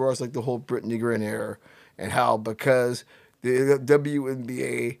as far as like the whole Brittany Griner and how because the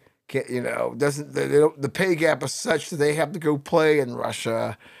WNBA can't, the pay gap is such that they have to go play in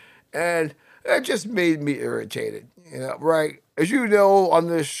Russia, and it just made me irritated. Right? As you know, on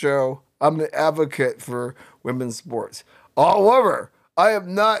this show, I'm an advocate for women's sports. However, I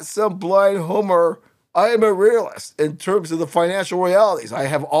am not some blind homer. I am a realist in terms of the financial realities. I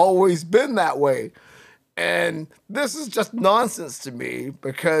have always been that way. And this is just nonsense to me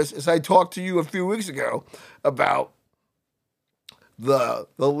because, as I talked to you a few weeks ago about the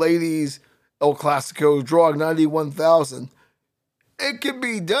ladies El Clasico drawing 91,000, it can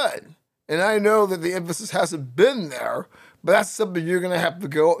be done. And I know that the emphasis hasn't been there, but that's something you're going to have to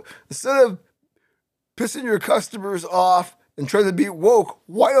go. Instead of pissing your customers off and trying to be woke,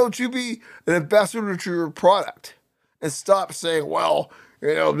 why don't you be an ambassador to your product and stop saying, well,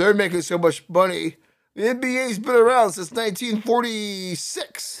 they're making so much money. The NBA's been around since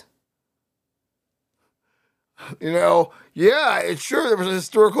 1946. Yeah, it's sure there was a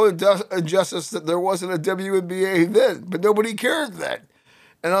historical injustice that there wasn't a WNBA then, but nobody cared then.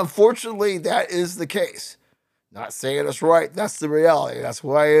 And unfortunately, that is the case. Not saying it's right. That's the reality. That's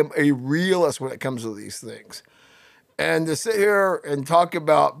why I am a realist when it comes to these things. And to sit here and talk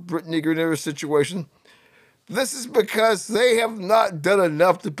about Brittany Griner's situation, this is because they have not done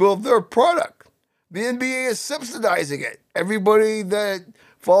enough to build their product. The NBA is subsidizing it. Everybody that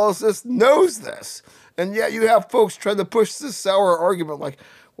follows this knows this. And yet you have folks trying to push this sour argument like,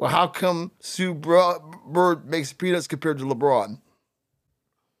 well, how come Sue Bird makes peanuts compared to LeBron?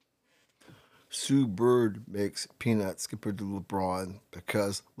 Sue Bird makes peanuts compared to LeBron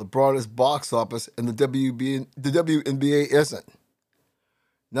because LeBron is box office and the WNBA isn't.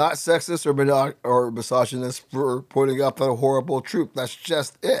 Not sexist or misogynist for pointing out that horrible truth. That's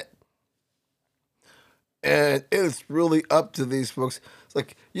just it. And it's really up to these folks. It's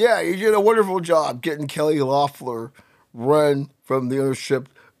like, yeah, you did a wonderful job getting Kelly Loeffler run from the ownership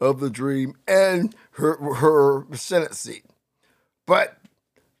of the Dream and her Senate seat. But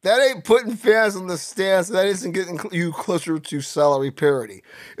that ain't putting fans in the stands. That isn't getting you closer to salary parity.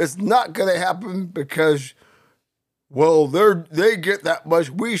 It's not going to happen because, well, they get that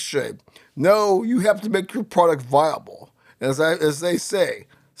much. We should. No, you have to make your product viable. As they say,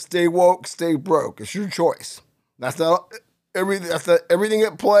 stay woke, stay broke. It's your choice. That's not everything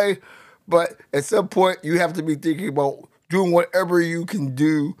at play. But at some point, you have to be thinking about doing whatever you can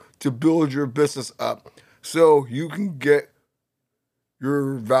do to build your business up so you can get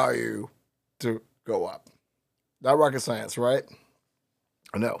your value to go up. Not rocket science, right?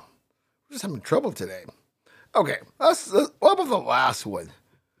 I know. We're just having trouble today. Okay, what about the last one?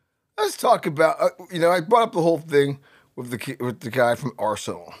 Let's talk about, I brought up the whole thing with the guy from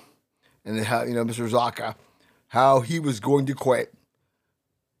Arsenal and how, Mr. Zaka, how he was going to quit.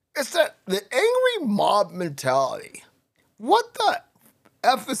 It's that the angry mob mentality. What the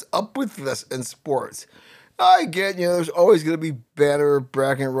F is up with this in sports? I get, there's always going to be banner,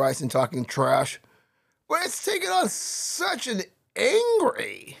 bragging rights, and talking trash. But it's taken on such an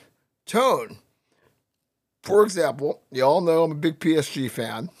angry tone. For example, you all know I'm a big PSG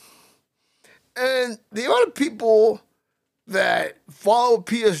fan. And the amount of people that follow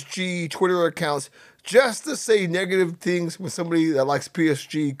PSG Twitter accounts just to say negative things when somebody that likes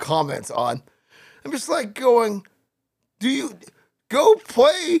PSG comments on, I'm just like going, do you go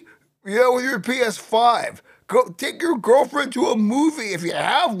play, with your PS5? Go take your girlfriend to a movie if you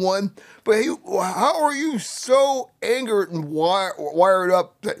have one. But how are you so angered and wired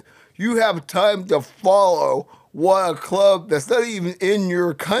up that you have time to follow a club that's not even in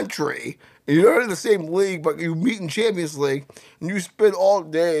your country? And you're not in the same league, but you meet in Champions League, and you spend all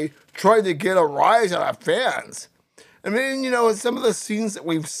day trying to get a rise out of fans. I mean, in some of the scenes that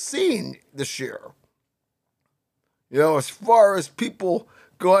we've seen this year, as far as people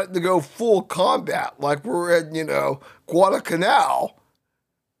going to go full combat, like we're at, Guadalcanal,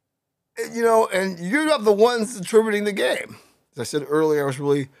 and you're not the ones determining the game. As I said earlier, I was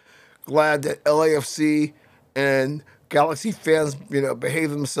really glad that LAFC and Galaxy fans, behave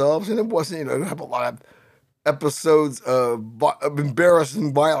themselves, and it wasn't, don't have a lot of episodes of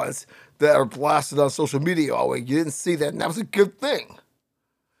embarrassing violence that are blasted on social media all week. You didn't see that, and that was a good thing.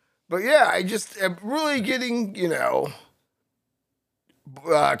 But yeah, I just am really getting,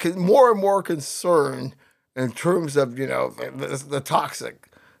 more and more concerned in terms of, the toxic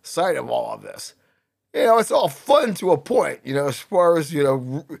side of all of this. It's all fun to a point, as far as,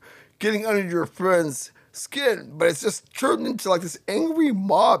 getting under your friend's skin, but it's just turned into like this angry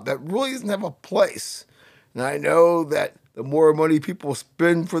mob that really doesn't have a place. And I know that the more money people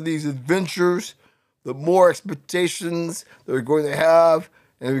spend for these adventures, the more expectations they're going to have,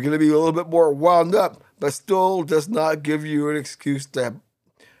 and they're going to be a little bit more wound up, but still does not give you an excuse to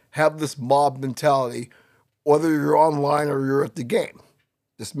have this mob mentality, whether you're online or you're at the game.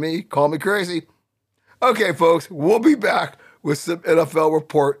 Just me, call me crazy. Okay, folks, we'll be back with some NFL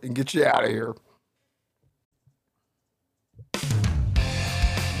report and get you out of here.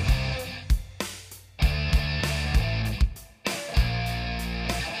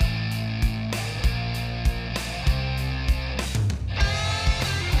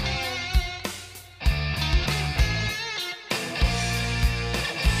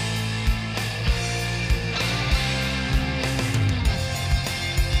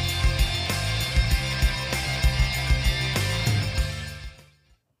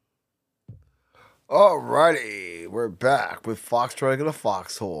 Alrighty, we're back with Foxtrotting in the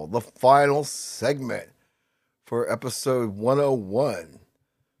Foxhole, the final segment for episode 101,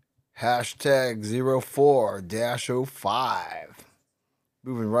 hashtag 04-05.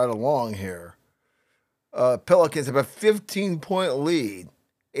 Moving right along here. Pelicans have a 15-point lead,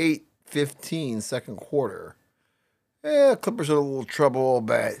 8:15 second quarter. Clippers are in a little trouble,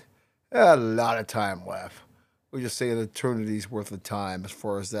 but a lot of time left. We just say an eternity's worth of time as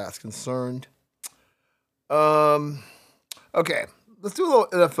far as that's concerned. Okay, let's do a little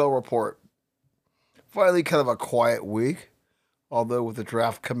NFL report. Finally, kind of a quiet week, although with the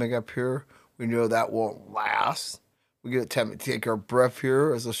draft coming up here, we know that won't last. We get time to take our breath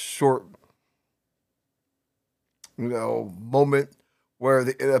here as a short, moment where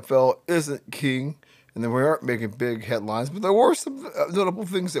the NFL isn't king, and then we aren't making big headlines, but there were some notable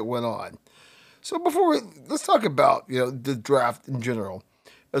things that went on. So let's talk about, the draft in general.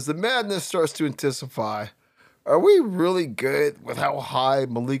 As the madness starts to intensify, are we really good with how high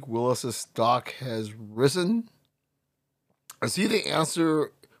Malik Willis' stock has risen? Is he the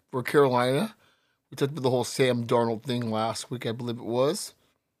answer for Carolina? We talked about the whole Sam Darnold thing last week, I believe it was.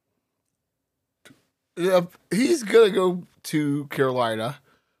 If he's going to go to Carolina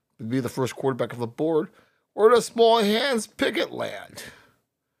to be the first quarterback of the board, or does small hands Pickett land?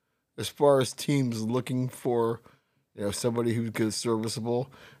 As far as teams looking for, somebody who's good,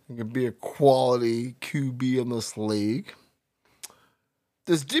 serviceable, and can be a quality QB in this league.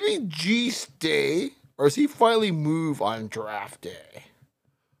 Does Jimmy G stay, or does he finally move on draft day?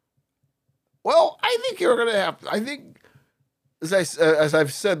 Well, I think you're going to have to. I think, as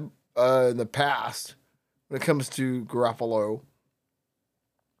I've said in the past, when it comes to Garoppolo,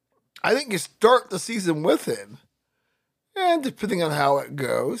 I think you start the season with him, and depending on how it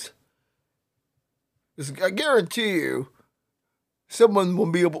goes, I guarantee you, someone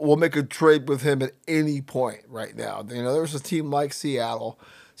will make a trade with him at any point right now. There's a team like Seattle.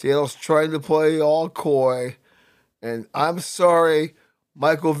 Seattle's trying to play all coy, and I'm sorry,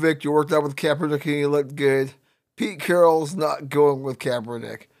 Michael Vick, you worked out with Kaepernick and he looked good. Pete Carroll's not going with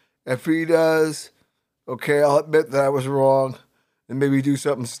Kaepernick. If he does, okay, I'll admit that I was wrong and maybe do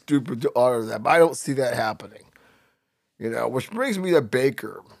something stupid to honor that. But I don't see that happening. Which brings me to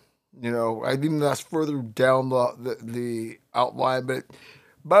Baker. I think that's further down the outline, but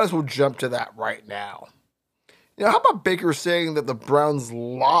might as well jump to that right now. How about Baker saying that the Browns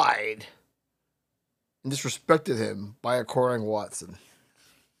lied and disrespected him by acquiring Watson.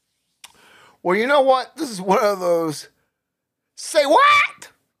 Well, you know what? This is one of those, say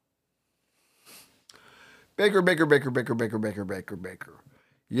what? Baker, Baker, Baker, Baker, Baker, Baker, Baker, Baker.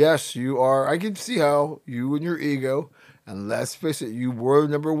 Yes, you are. I can see how you and your ego, and let's face it, you were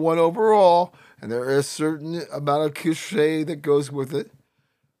number one overall, and there is a certain amount of cliche that goes with it.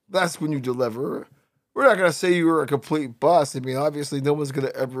 That's when you deliver. We're not going to say you were a complete bust. I mean, obviously, no one's going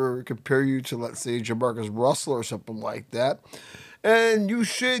to ever compare you to, let's say, Jamarcus Russell or something like that. And you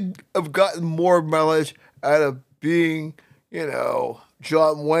should have gotten more mileage out of being,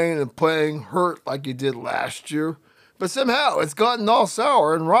 John Wayne and playing hurt like you did last year. But somehow it's gotten all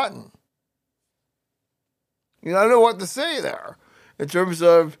sour and rotten. I don't know what to say there. In terms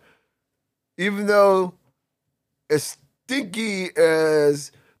of, even though as stinky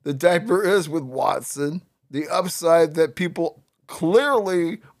as the diaper is with Watson, the upside that people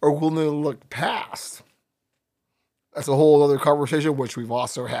clearly are willing to look past. That's a whole other conversation, which we've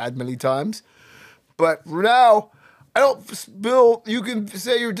also had many times. But for now, you can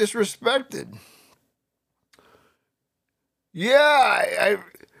say you're disrespected. Yeah,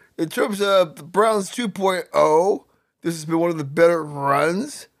 in terms of the Browns 2.0, this has been one of the better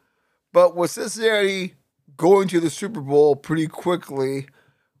runs. But with Cincinnati going to the Super Bowl pretty quickly,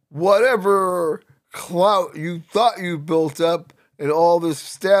 whatever clout you thought you built up and all this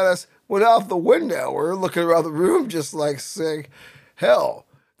status went out the window. We're looking around the room just like saying, hell,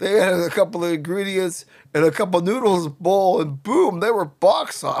 they had a couple of ingredients and a couple of noodles bowl, and boom, they were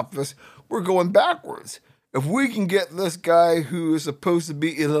box office. We're going backwards. If we can get this guy who is supposed to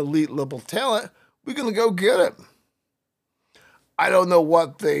be an elite level talent, we're going to go get him. I don't know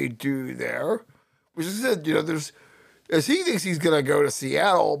what they do there. Which is it, as he thinks he's going to go to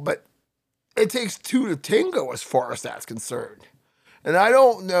Seattle, but it takes two to tango as far as that's concerned. And I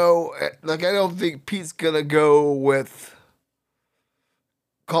don't know, I don't think Pete's going to go with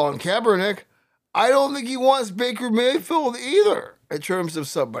Colin Kaepernick. I don't think he wants Baker Mayfield either in terms of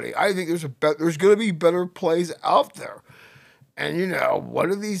somebody. I think there's going to be better plays out there. And,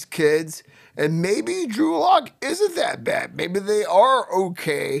 one of these kids, and maybe Drew Lock isn't that bad. Maybe they are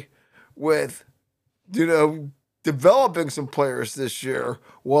okay with, developing some players this year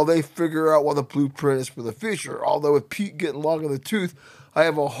while they figure out what the blueprint is for the future. Although with Pete getting long in the tooth, I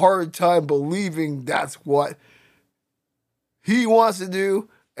have a hard time believing that's what he wants to do.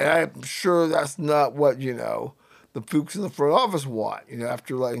 And I'm sure that's not what, the folks in the front office want,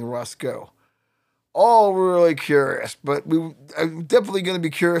 after letting Russ go. All really curious, but I'm definitely going to be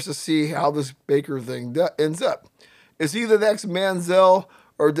curious to see how this Baker thing ends up. Is he the next Manziel,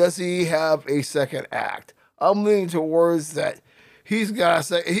 or does he have a second act? I'm leaning towards that he's got to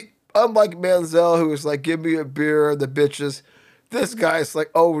say, unlike Manziel, who was like, give me a beer, the bitches, this guy's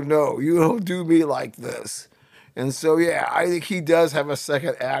like, oh no, you don't do me like this. And so, yeah, I think he does have a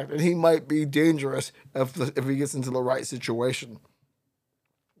second act, and he might be dangerous if he gets into the right situation.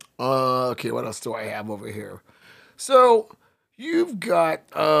 Okay, what else do I have over here? So, you've got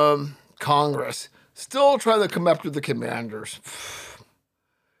Congress still trying to come after the Commanders.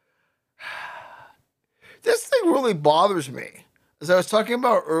 This thing really bothers me. As I was talking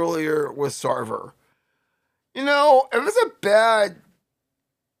about earlier with Sarver. If it's a bad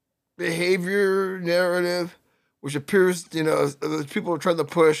behavior narrative, which appears, people are trying to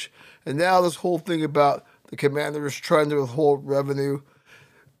push, and now this whole thing about the Commanders trying to withhold revenue,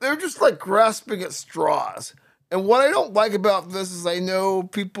 they're just like grasping at straws. And what I don't like about this is I know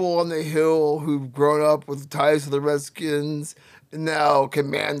people on the Hill who've grown up with ties to the Redskins and now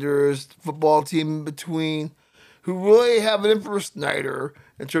Commanders, football team in between, who really have an interest nighter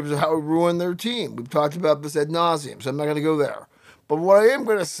in terms of how we ruin their team. We've talked about this ad nauseum, so I'm not going to go there. But what I am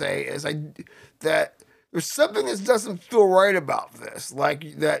going to say is that there's something that doesn't feel right about this.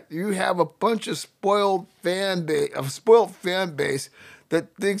 Like that you have a bunch of spoiled fan base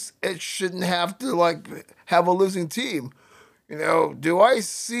that thinks it shouldn't have to have a losing team. Do I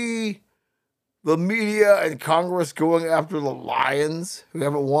see the media and Congress going after the Lions, who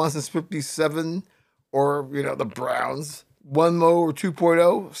haven't won since 57, or, the Browns, 1-0 or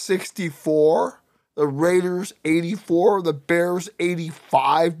 2.0, 64, the Raiders, 84, the Bears,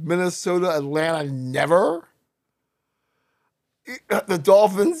 85, Minnesota, Atlanta, never, the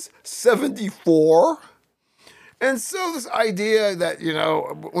Dolphins, 74. And so this idea that,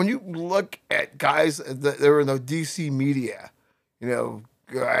 when you look at guys that are in the DC media,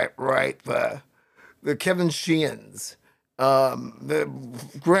 right, the Kevin Sheehan's, the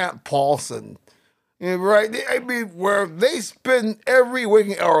Grant Paulson, right? I mean, where they spend every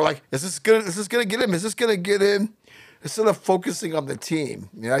waking hour like, is this gonna get him? Is this gonna get him? instead of focusing on the team.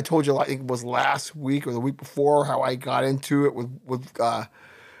 You know, I told you, I think it was last week or the week before, how I got into it with I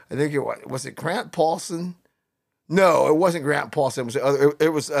think was it Grant Paulson? No, it wasn't Grant Paulson.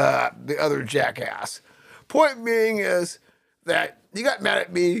 It was the other jackass. Point being is that you got mad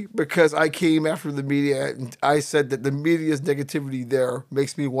at me because I came after the media and I said that the media's negativity there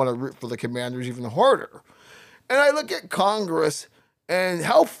makes me want to root for the Commanders even harder. And I look at Congress and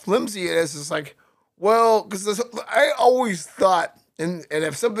how flimsy it is. It's like, well, because I always thought, and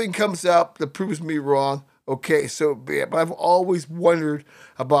if something comes up that proves me wrong, okay, so be it. But I've always wondered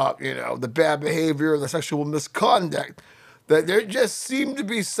about, you know, the bad behavior, the sexual misconduct, that there just seemed to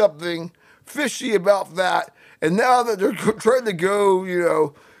be something fishy about that. And now that they're trying to go, you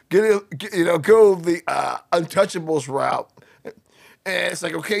know, go the untouchables route, and it's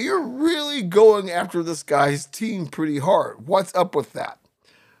like, okay, you're really going after this guy's team pretty hard. What's up with that?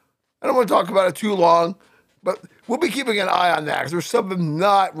 I don't want to talk about it too long, but we'll be keeping an eye on that because there's something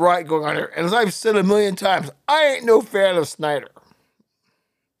not right going on here. And as I've said a million times, I ain't no fan of Snyder.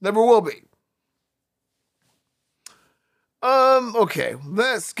 Never will be. Okay,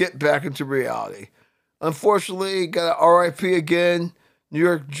 let's get back into reality. Unfortunately, got an RIP again. New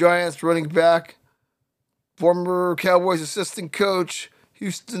York Giants running back, former Cowboys assistant coach,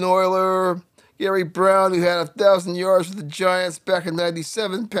 Houston Oiler, Gary Brown, who had 1,000 yards for the Giants back in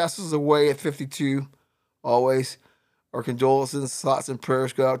 '97, passes away at 52. Always. Our condolences, thoughts, and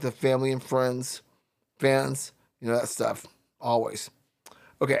prayers go out to family and friends, fans, you know, that stuff. Always.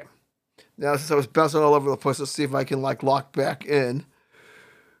 Okay. Now, since I was bouncing all over the place, let's see if I can, lock back in.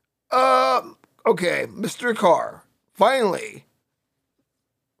 Okay, Mr. Carr. Finally,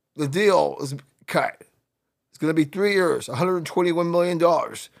 the deal is cut. It's going to be 3 years, $121 million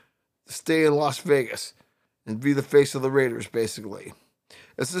to stay in Las Vegas and be the face of the Raiders, basically.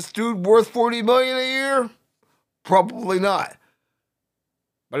 Is this dude worth $40 million a year? Probably not.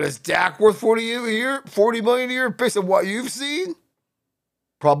 But is Dak worth $40 million a year based on what you've seen?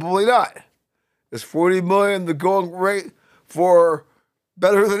 Probably not. Is $40 million the going rate for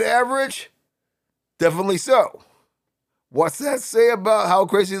better than average? Definitely so. What's that say about how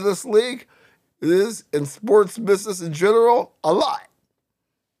crazy this league is in sports business in general? A lot.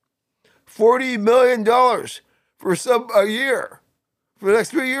 $40 million for a year, for the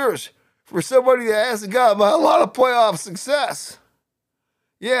next 3 years, for somebody that hasn't got a lot of playoff success.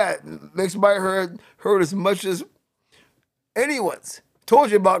 Yeah, it makes my heart hurt as much as anyone's.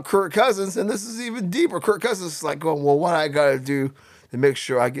 Told you about Kirk Cousins, and this is even deeper. Kirk Cousins is like going, well, what I got to do to make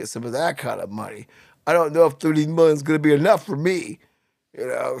sure I get some of that kind of money? I don't know if $30 million is going to be enough for me, you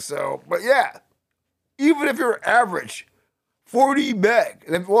know. So, but yeah, even if you're average, 40 meg,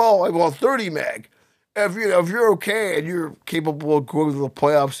 and 30 meg. If you're okay and you're capable of going to the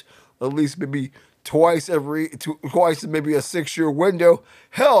playoffs at least maybe twice in maybe a 6-year window,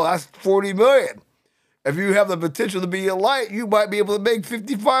 hell, that's 40 million. If you have the potential to be elite, you might be able to make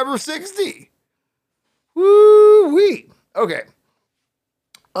 55 or 60. Woo-wee. Okay.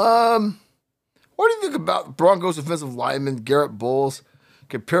 What do you think about Broncos offensive lineman Garrett Bowles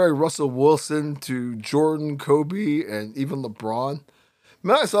comparing Russell Wilson to Jordan, Kobe, and even LeBron?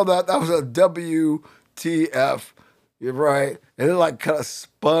 Man, I saw that. That was a WTF. You're right. And it kind of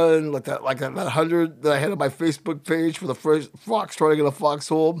spun like that 100 that I had on my Facebook page for the first Foxtrotting in the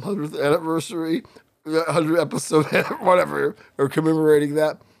Foxhole 100th anniversary, 100 episode, whatever, or commemorating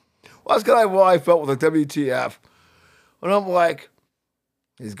that. Well, that's kind of what I felt with the WTF. And I'm like,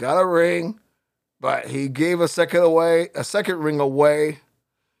 he's got a ring, but he gave a second ring away.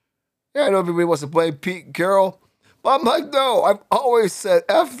 Yeah, I know everybody wants to blame Pete Carroll, but I'm like, no, I've always said,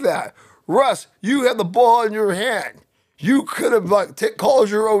 F that. Russ, you had the ball in your hand. You could have called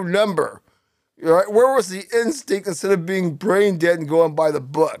your own number. Right? Where was the instinct instead of being brain dead and going by the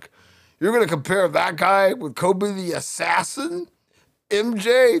book? You're going to compare that guy with Kobe the assassin,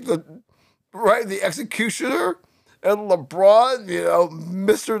 MJ the executioner, and LeBron,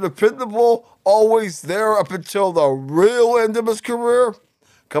 Mr. Dependable, always there up until the real end of his career?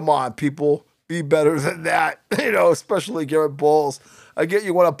 Come on, people. Be better than that. Especially Garrett Bowles. I get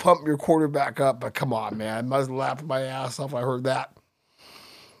you want to pump your quarterback up, but come on, man. I must laugh my ass off. I heard that.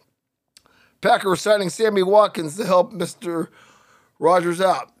 Packers signing Sammy Watkins to help Mr. Rogers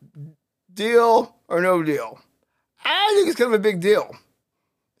out. Deal or no deal? I think it's kind of a big deal.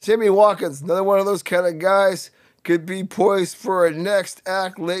 Sammy Watkins, another one of those kind of guys, could be poised for a next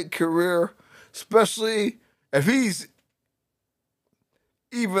act late career, especially if he's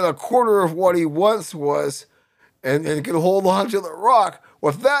even a quarter of what he once was and can hold on to the rock.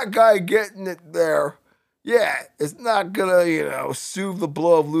 With that guy getting it there, Yeah, it's not gonna, soothe the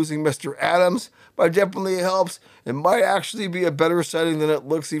blow of losing Mr. Adams, but definitely it helps. It might actually be a better setting than it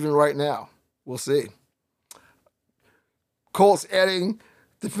looks even right now. We'll see. Colts adding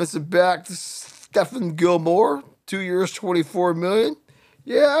defensive back Stephen Gilmore, 2 years, $24 million.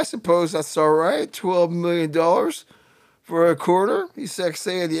 Yeah, I suppose that's all right. $12 million for a quarter. He's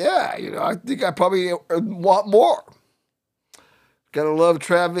saying, yeah, I think I probably want more. Gotta love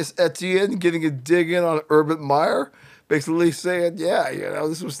Travis Etienne getting a dig in on Urban Meyer. Basically saying, yeah,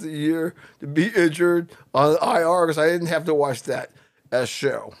 this was the year to be injured on IR because I didn't have to watch that as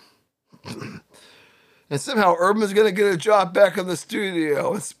show. And somehow Urban's going to get a job back in the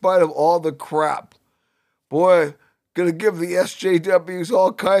studio in spite of all the crap. Boy, going to give the SJWs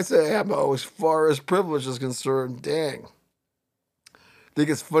all kinds of ammo as far as privilege is concerned. Dang. Think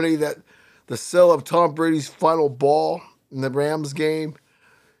it's funny that the sale of Tom Brady's final ball in the Rams game,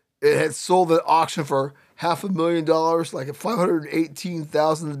 it had sold at auction for $500,000, like at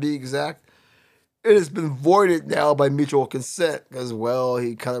 $518,000 to be exact. It has been voided now by mutual consent because, well,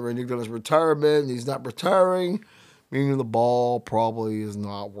 he kind of reneged on his retirement. He's not retiring, meaning the ball probably is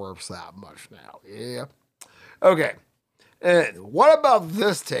not worth that much now. Yeah. Okay. And what about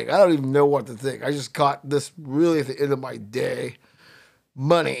this take? I don't even know what to think. I just caught this really at the end of my day.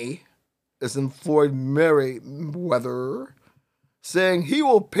 Money is in Floyd Merriweather saying he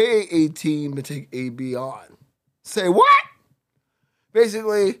will pay a team to take AB on. Say what?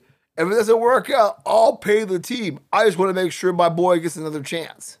 Basically, if it doesn't work out, I'll pay the team. I just want to make sure my boy gets another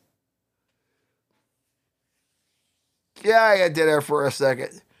chance. Yeah, I got dead air for a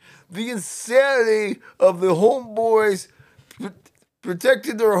second. The insanity of the homeboys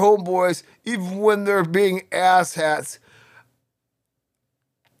protecting their homeboys even when they're being asshats.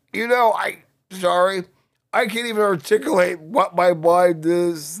 I can't even articulate what my mind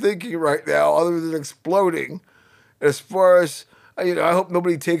is thinking right now other than exploding. As far as, I hope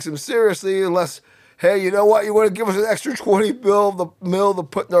nobody takes him seriously unless, hey, you know what? You want to give us an extra 20 mil to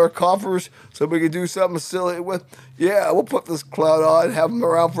put in our coffers so we can do something silly with? Yeah, we'll put this clown on, have him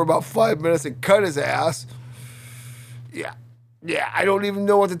around for about 5 minutes and cut his ass. Yeah, I don't even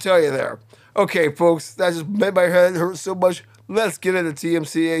know what to tell you there. Okay, folks, that just made my head hurt so much. Let's get into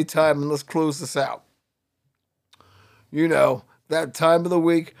TMCA time and let's close this out. That time of the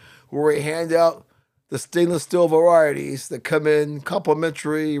week where we hand out the stainless steel varieties that come in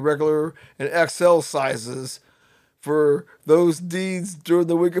complimentary, regular, and XL sizes for those needs during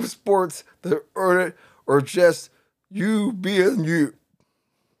the week of sports that earn it or just you being you.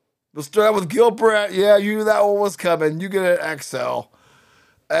 We'll start with Gilbert. Yeah, you knew that one was coming. You get an XL.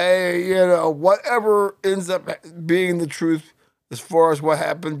 Hey, whatever ends up being the truth as far as what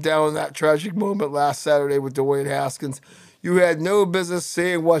happened down in that tragic moment last Saturday with Dwayne Haskins, you had no business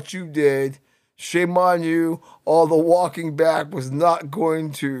saying what you did. Shame on you. All the walking back was not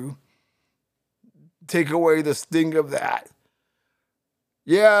going to take away the sting of that.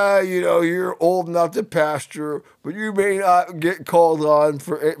 Yeah, you're old enough to pasture, but you may not get called on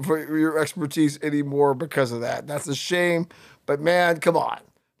for your expertise anymore because of that. That's a shame, but man, come on.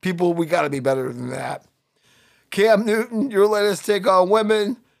 People, we got to be better than that. Cam Newton, your latest take on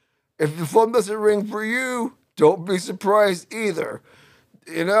women. If the phone doesn't ring for you, don't be surprised either.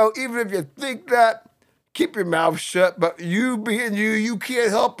 Even if you think that, keep your mouth shut. But you being you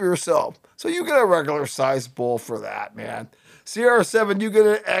can't help yourself. So you get a regular size bowl for that, man. CR7, you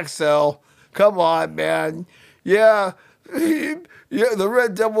get an XL. Come on, man. Yeah, the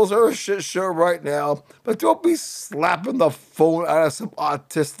Red Devils are a shit show right now, but don't be slapping the phone out of some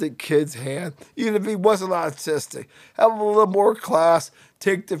autistic kid's hand, even if he wasn't autistic. Have a little more class,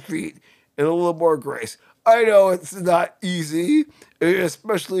 take defeat, and a little more grace. I know it's not easy,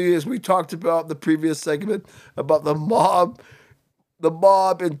 especially as we talked about in the previous segment about the mob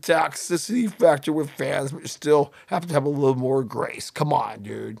and toxicity factor with fans, but you still have to have a little more grace. Come on,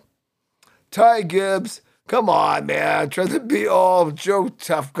 dude. Ty Gibbs, come on, man. Try to be all Joe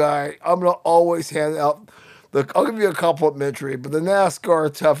tough guy. I'm going to always hand out I'll give you a complimentary, but the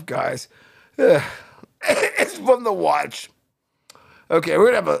NASCAR tough guys, it's fun to watch. Okay,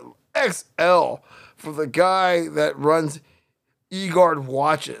 we're going to have an XL for the guy that runs eGuard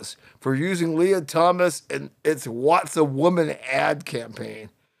watches for using Leah Thomas and its What's a Woman ad campaign.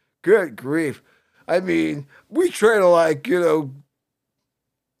 Good grief. I mean, we try to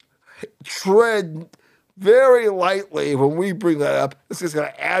tread very lightly when we bring that up. This guy's got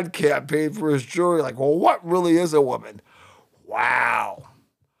an ad campaign for his jewelry. Like, well, what really is a woman? Wow.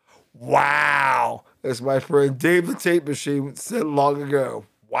 As my friend Dave the Tape Machine said long ago.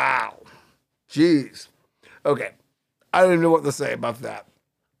 Wow. Jeez. Okay. I don't even know what to say about that.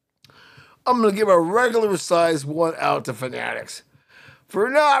 I'm going to give a regular size one out to Fanatics for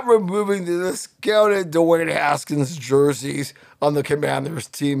not removing the discounted Dwayne Haskins jerseys on the Commanders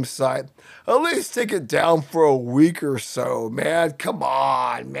team site. At least take it down for a week or so, man. Come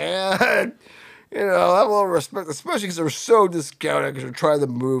on, man. You know, have a little respect, especially because they're so discounted because you're trying to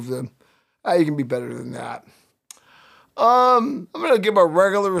move them. You can be better than that. I'm going to give a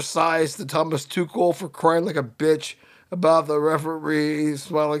regular size to Thomas Tuchel for crying like a bitch about the referee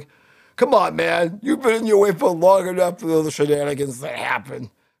smiling. Come on, man. You've been in your way for long enough for the shenanigans that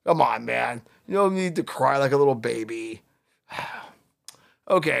happen. Come on, man. You don't need to cry like a little baby.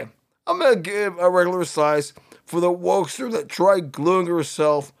 Okay, I'm going to give a regular size for the wokester that tried gluing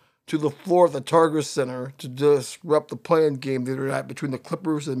herself to the floor at the Target Center to disrupt the play-in game the other night between the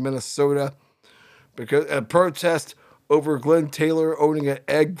Clippers and Minnesota because a protest over Glenn Taylor owning an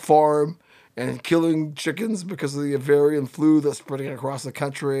egg farm and killing chickens because of the avian flu that's spreading across the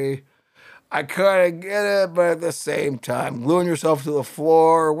country. I kind of get it, but at the same time, gluing yourself to the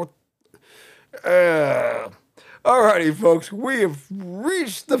floor. What? Alrighty, folks, we have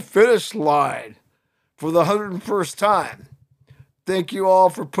reached the finish line for the 101st time. Thank you all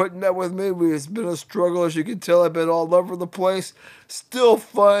for putting up with me. It's been a struggle, as you can tell. I've been all over the place. Still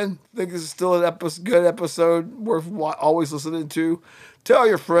fun. I think this is still an good episode worth always listening to. Tell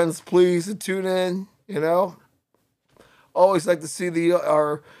your friends, please, to tune in. You know, always like to see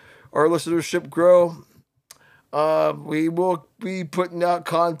our listenership grow. We will be putting out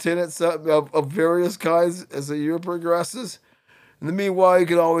content of various kinds as the year progresses. In the meanwhile, you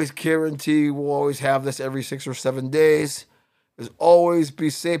can always guarantee we'll always have this every 6 or 7 days. As always, be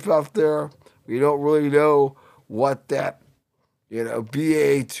safe out there. We don't really know what that,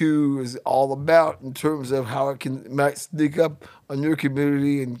 BA2 is all about in terms of how it might sneak up on your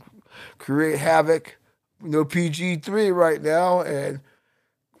community and create havoc. No PG3 right now, and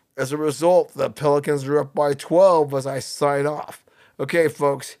as a result, the Pelicans are up by 12 as I sign off. Okay,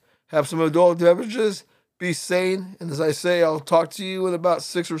 folks, have some adult beverages, be sane, and as I say, I'll talk to you in about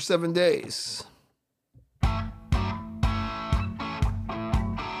 6 or 7 days.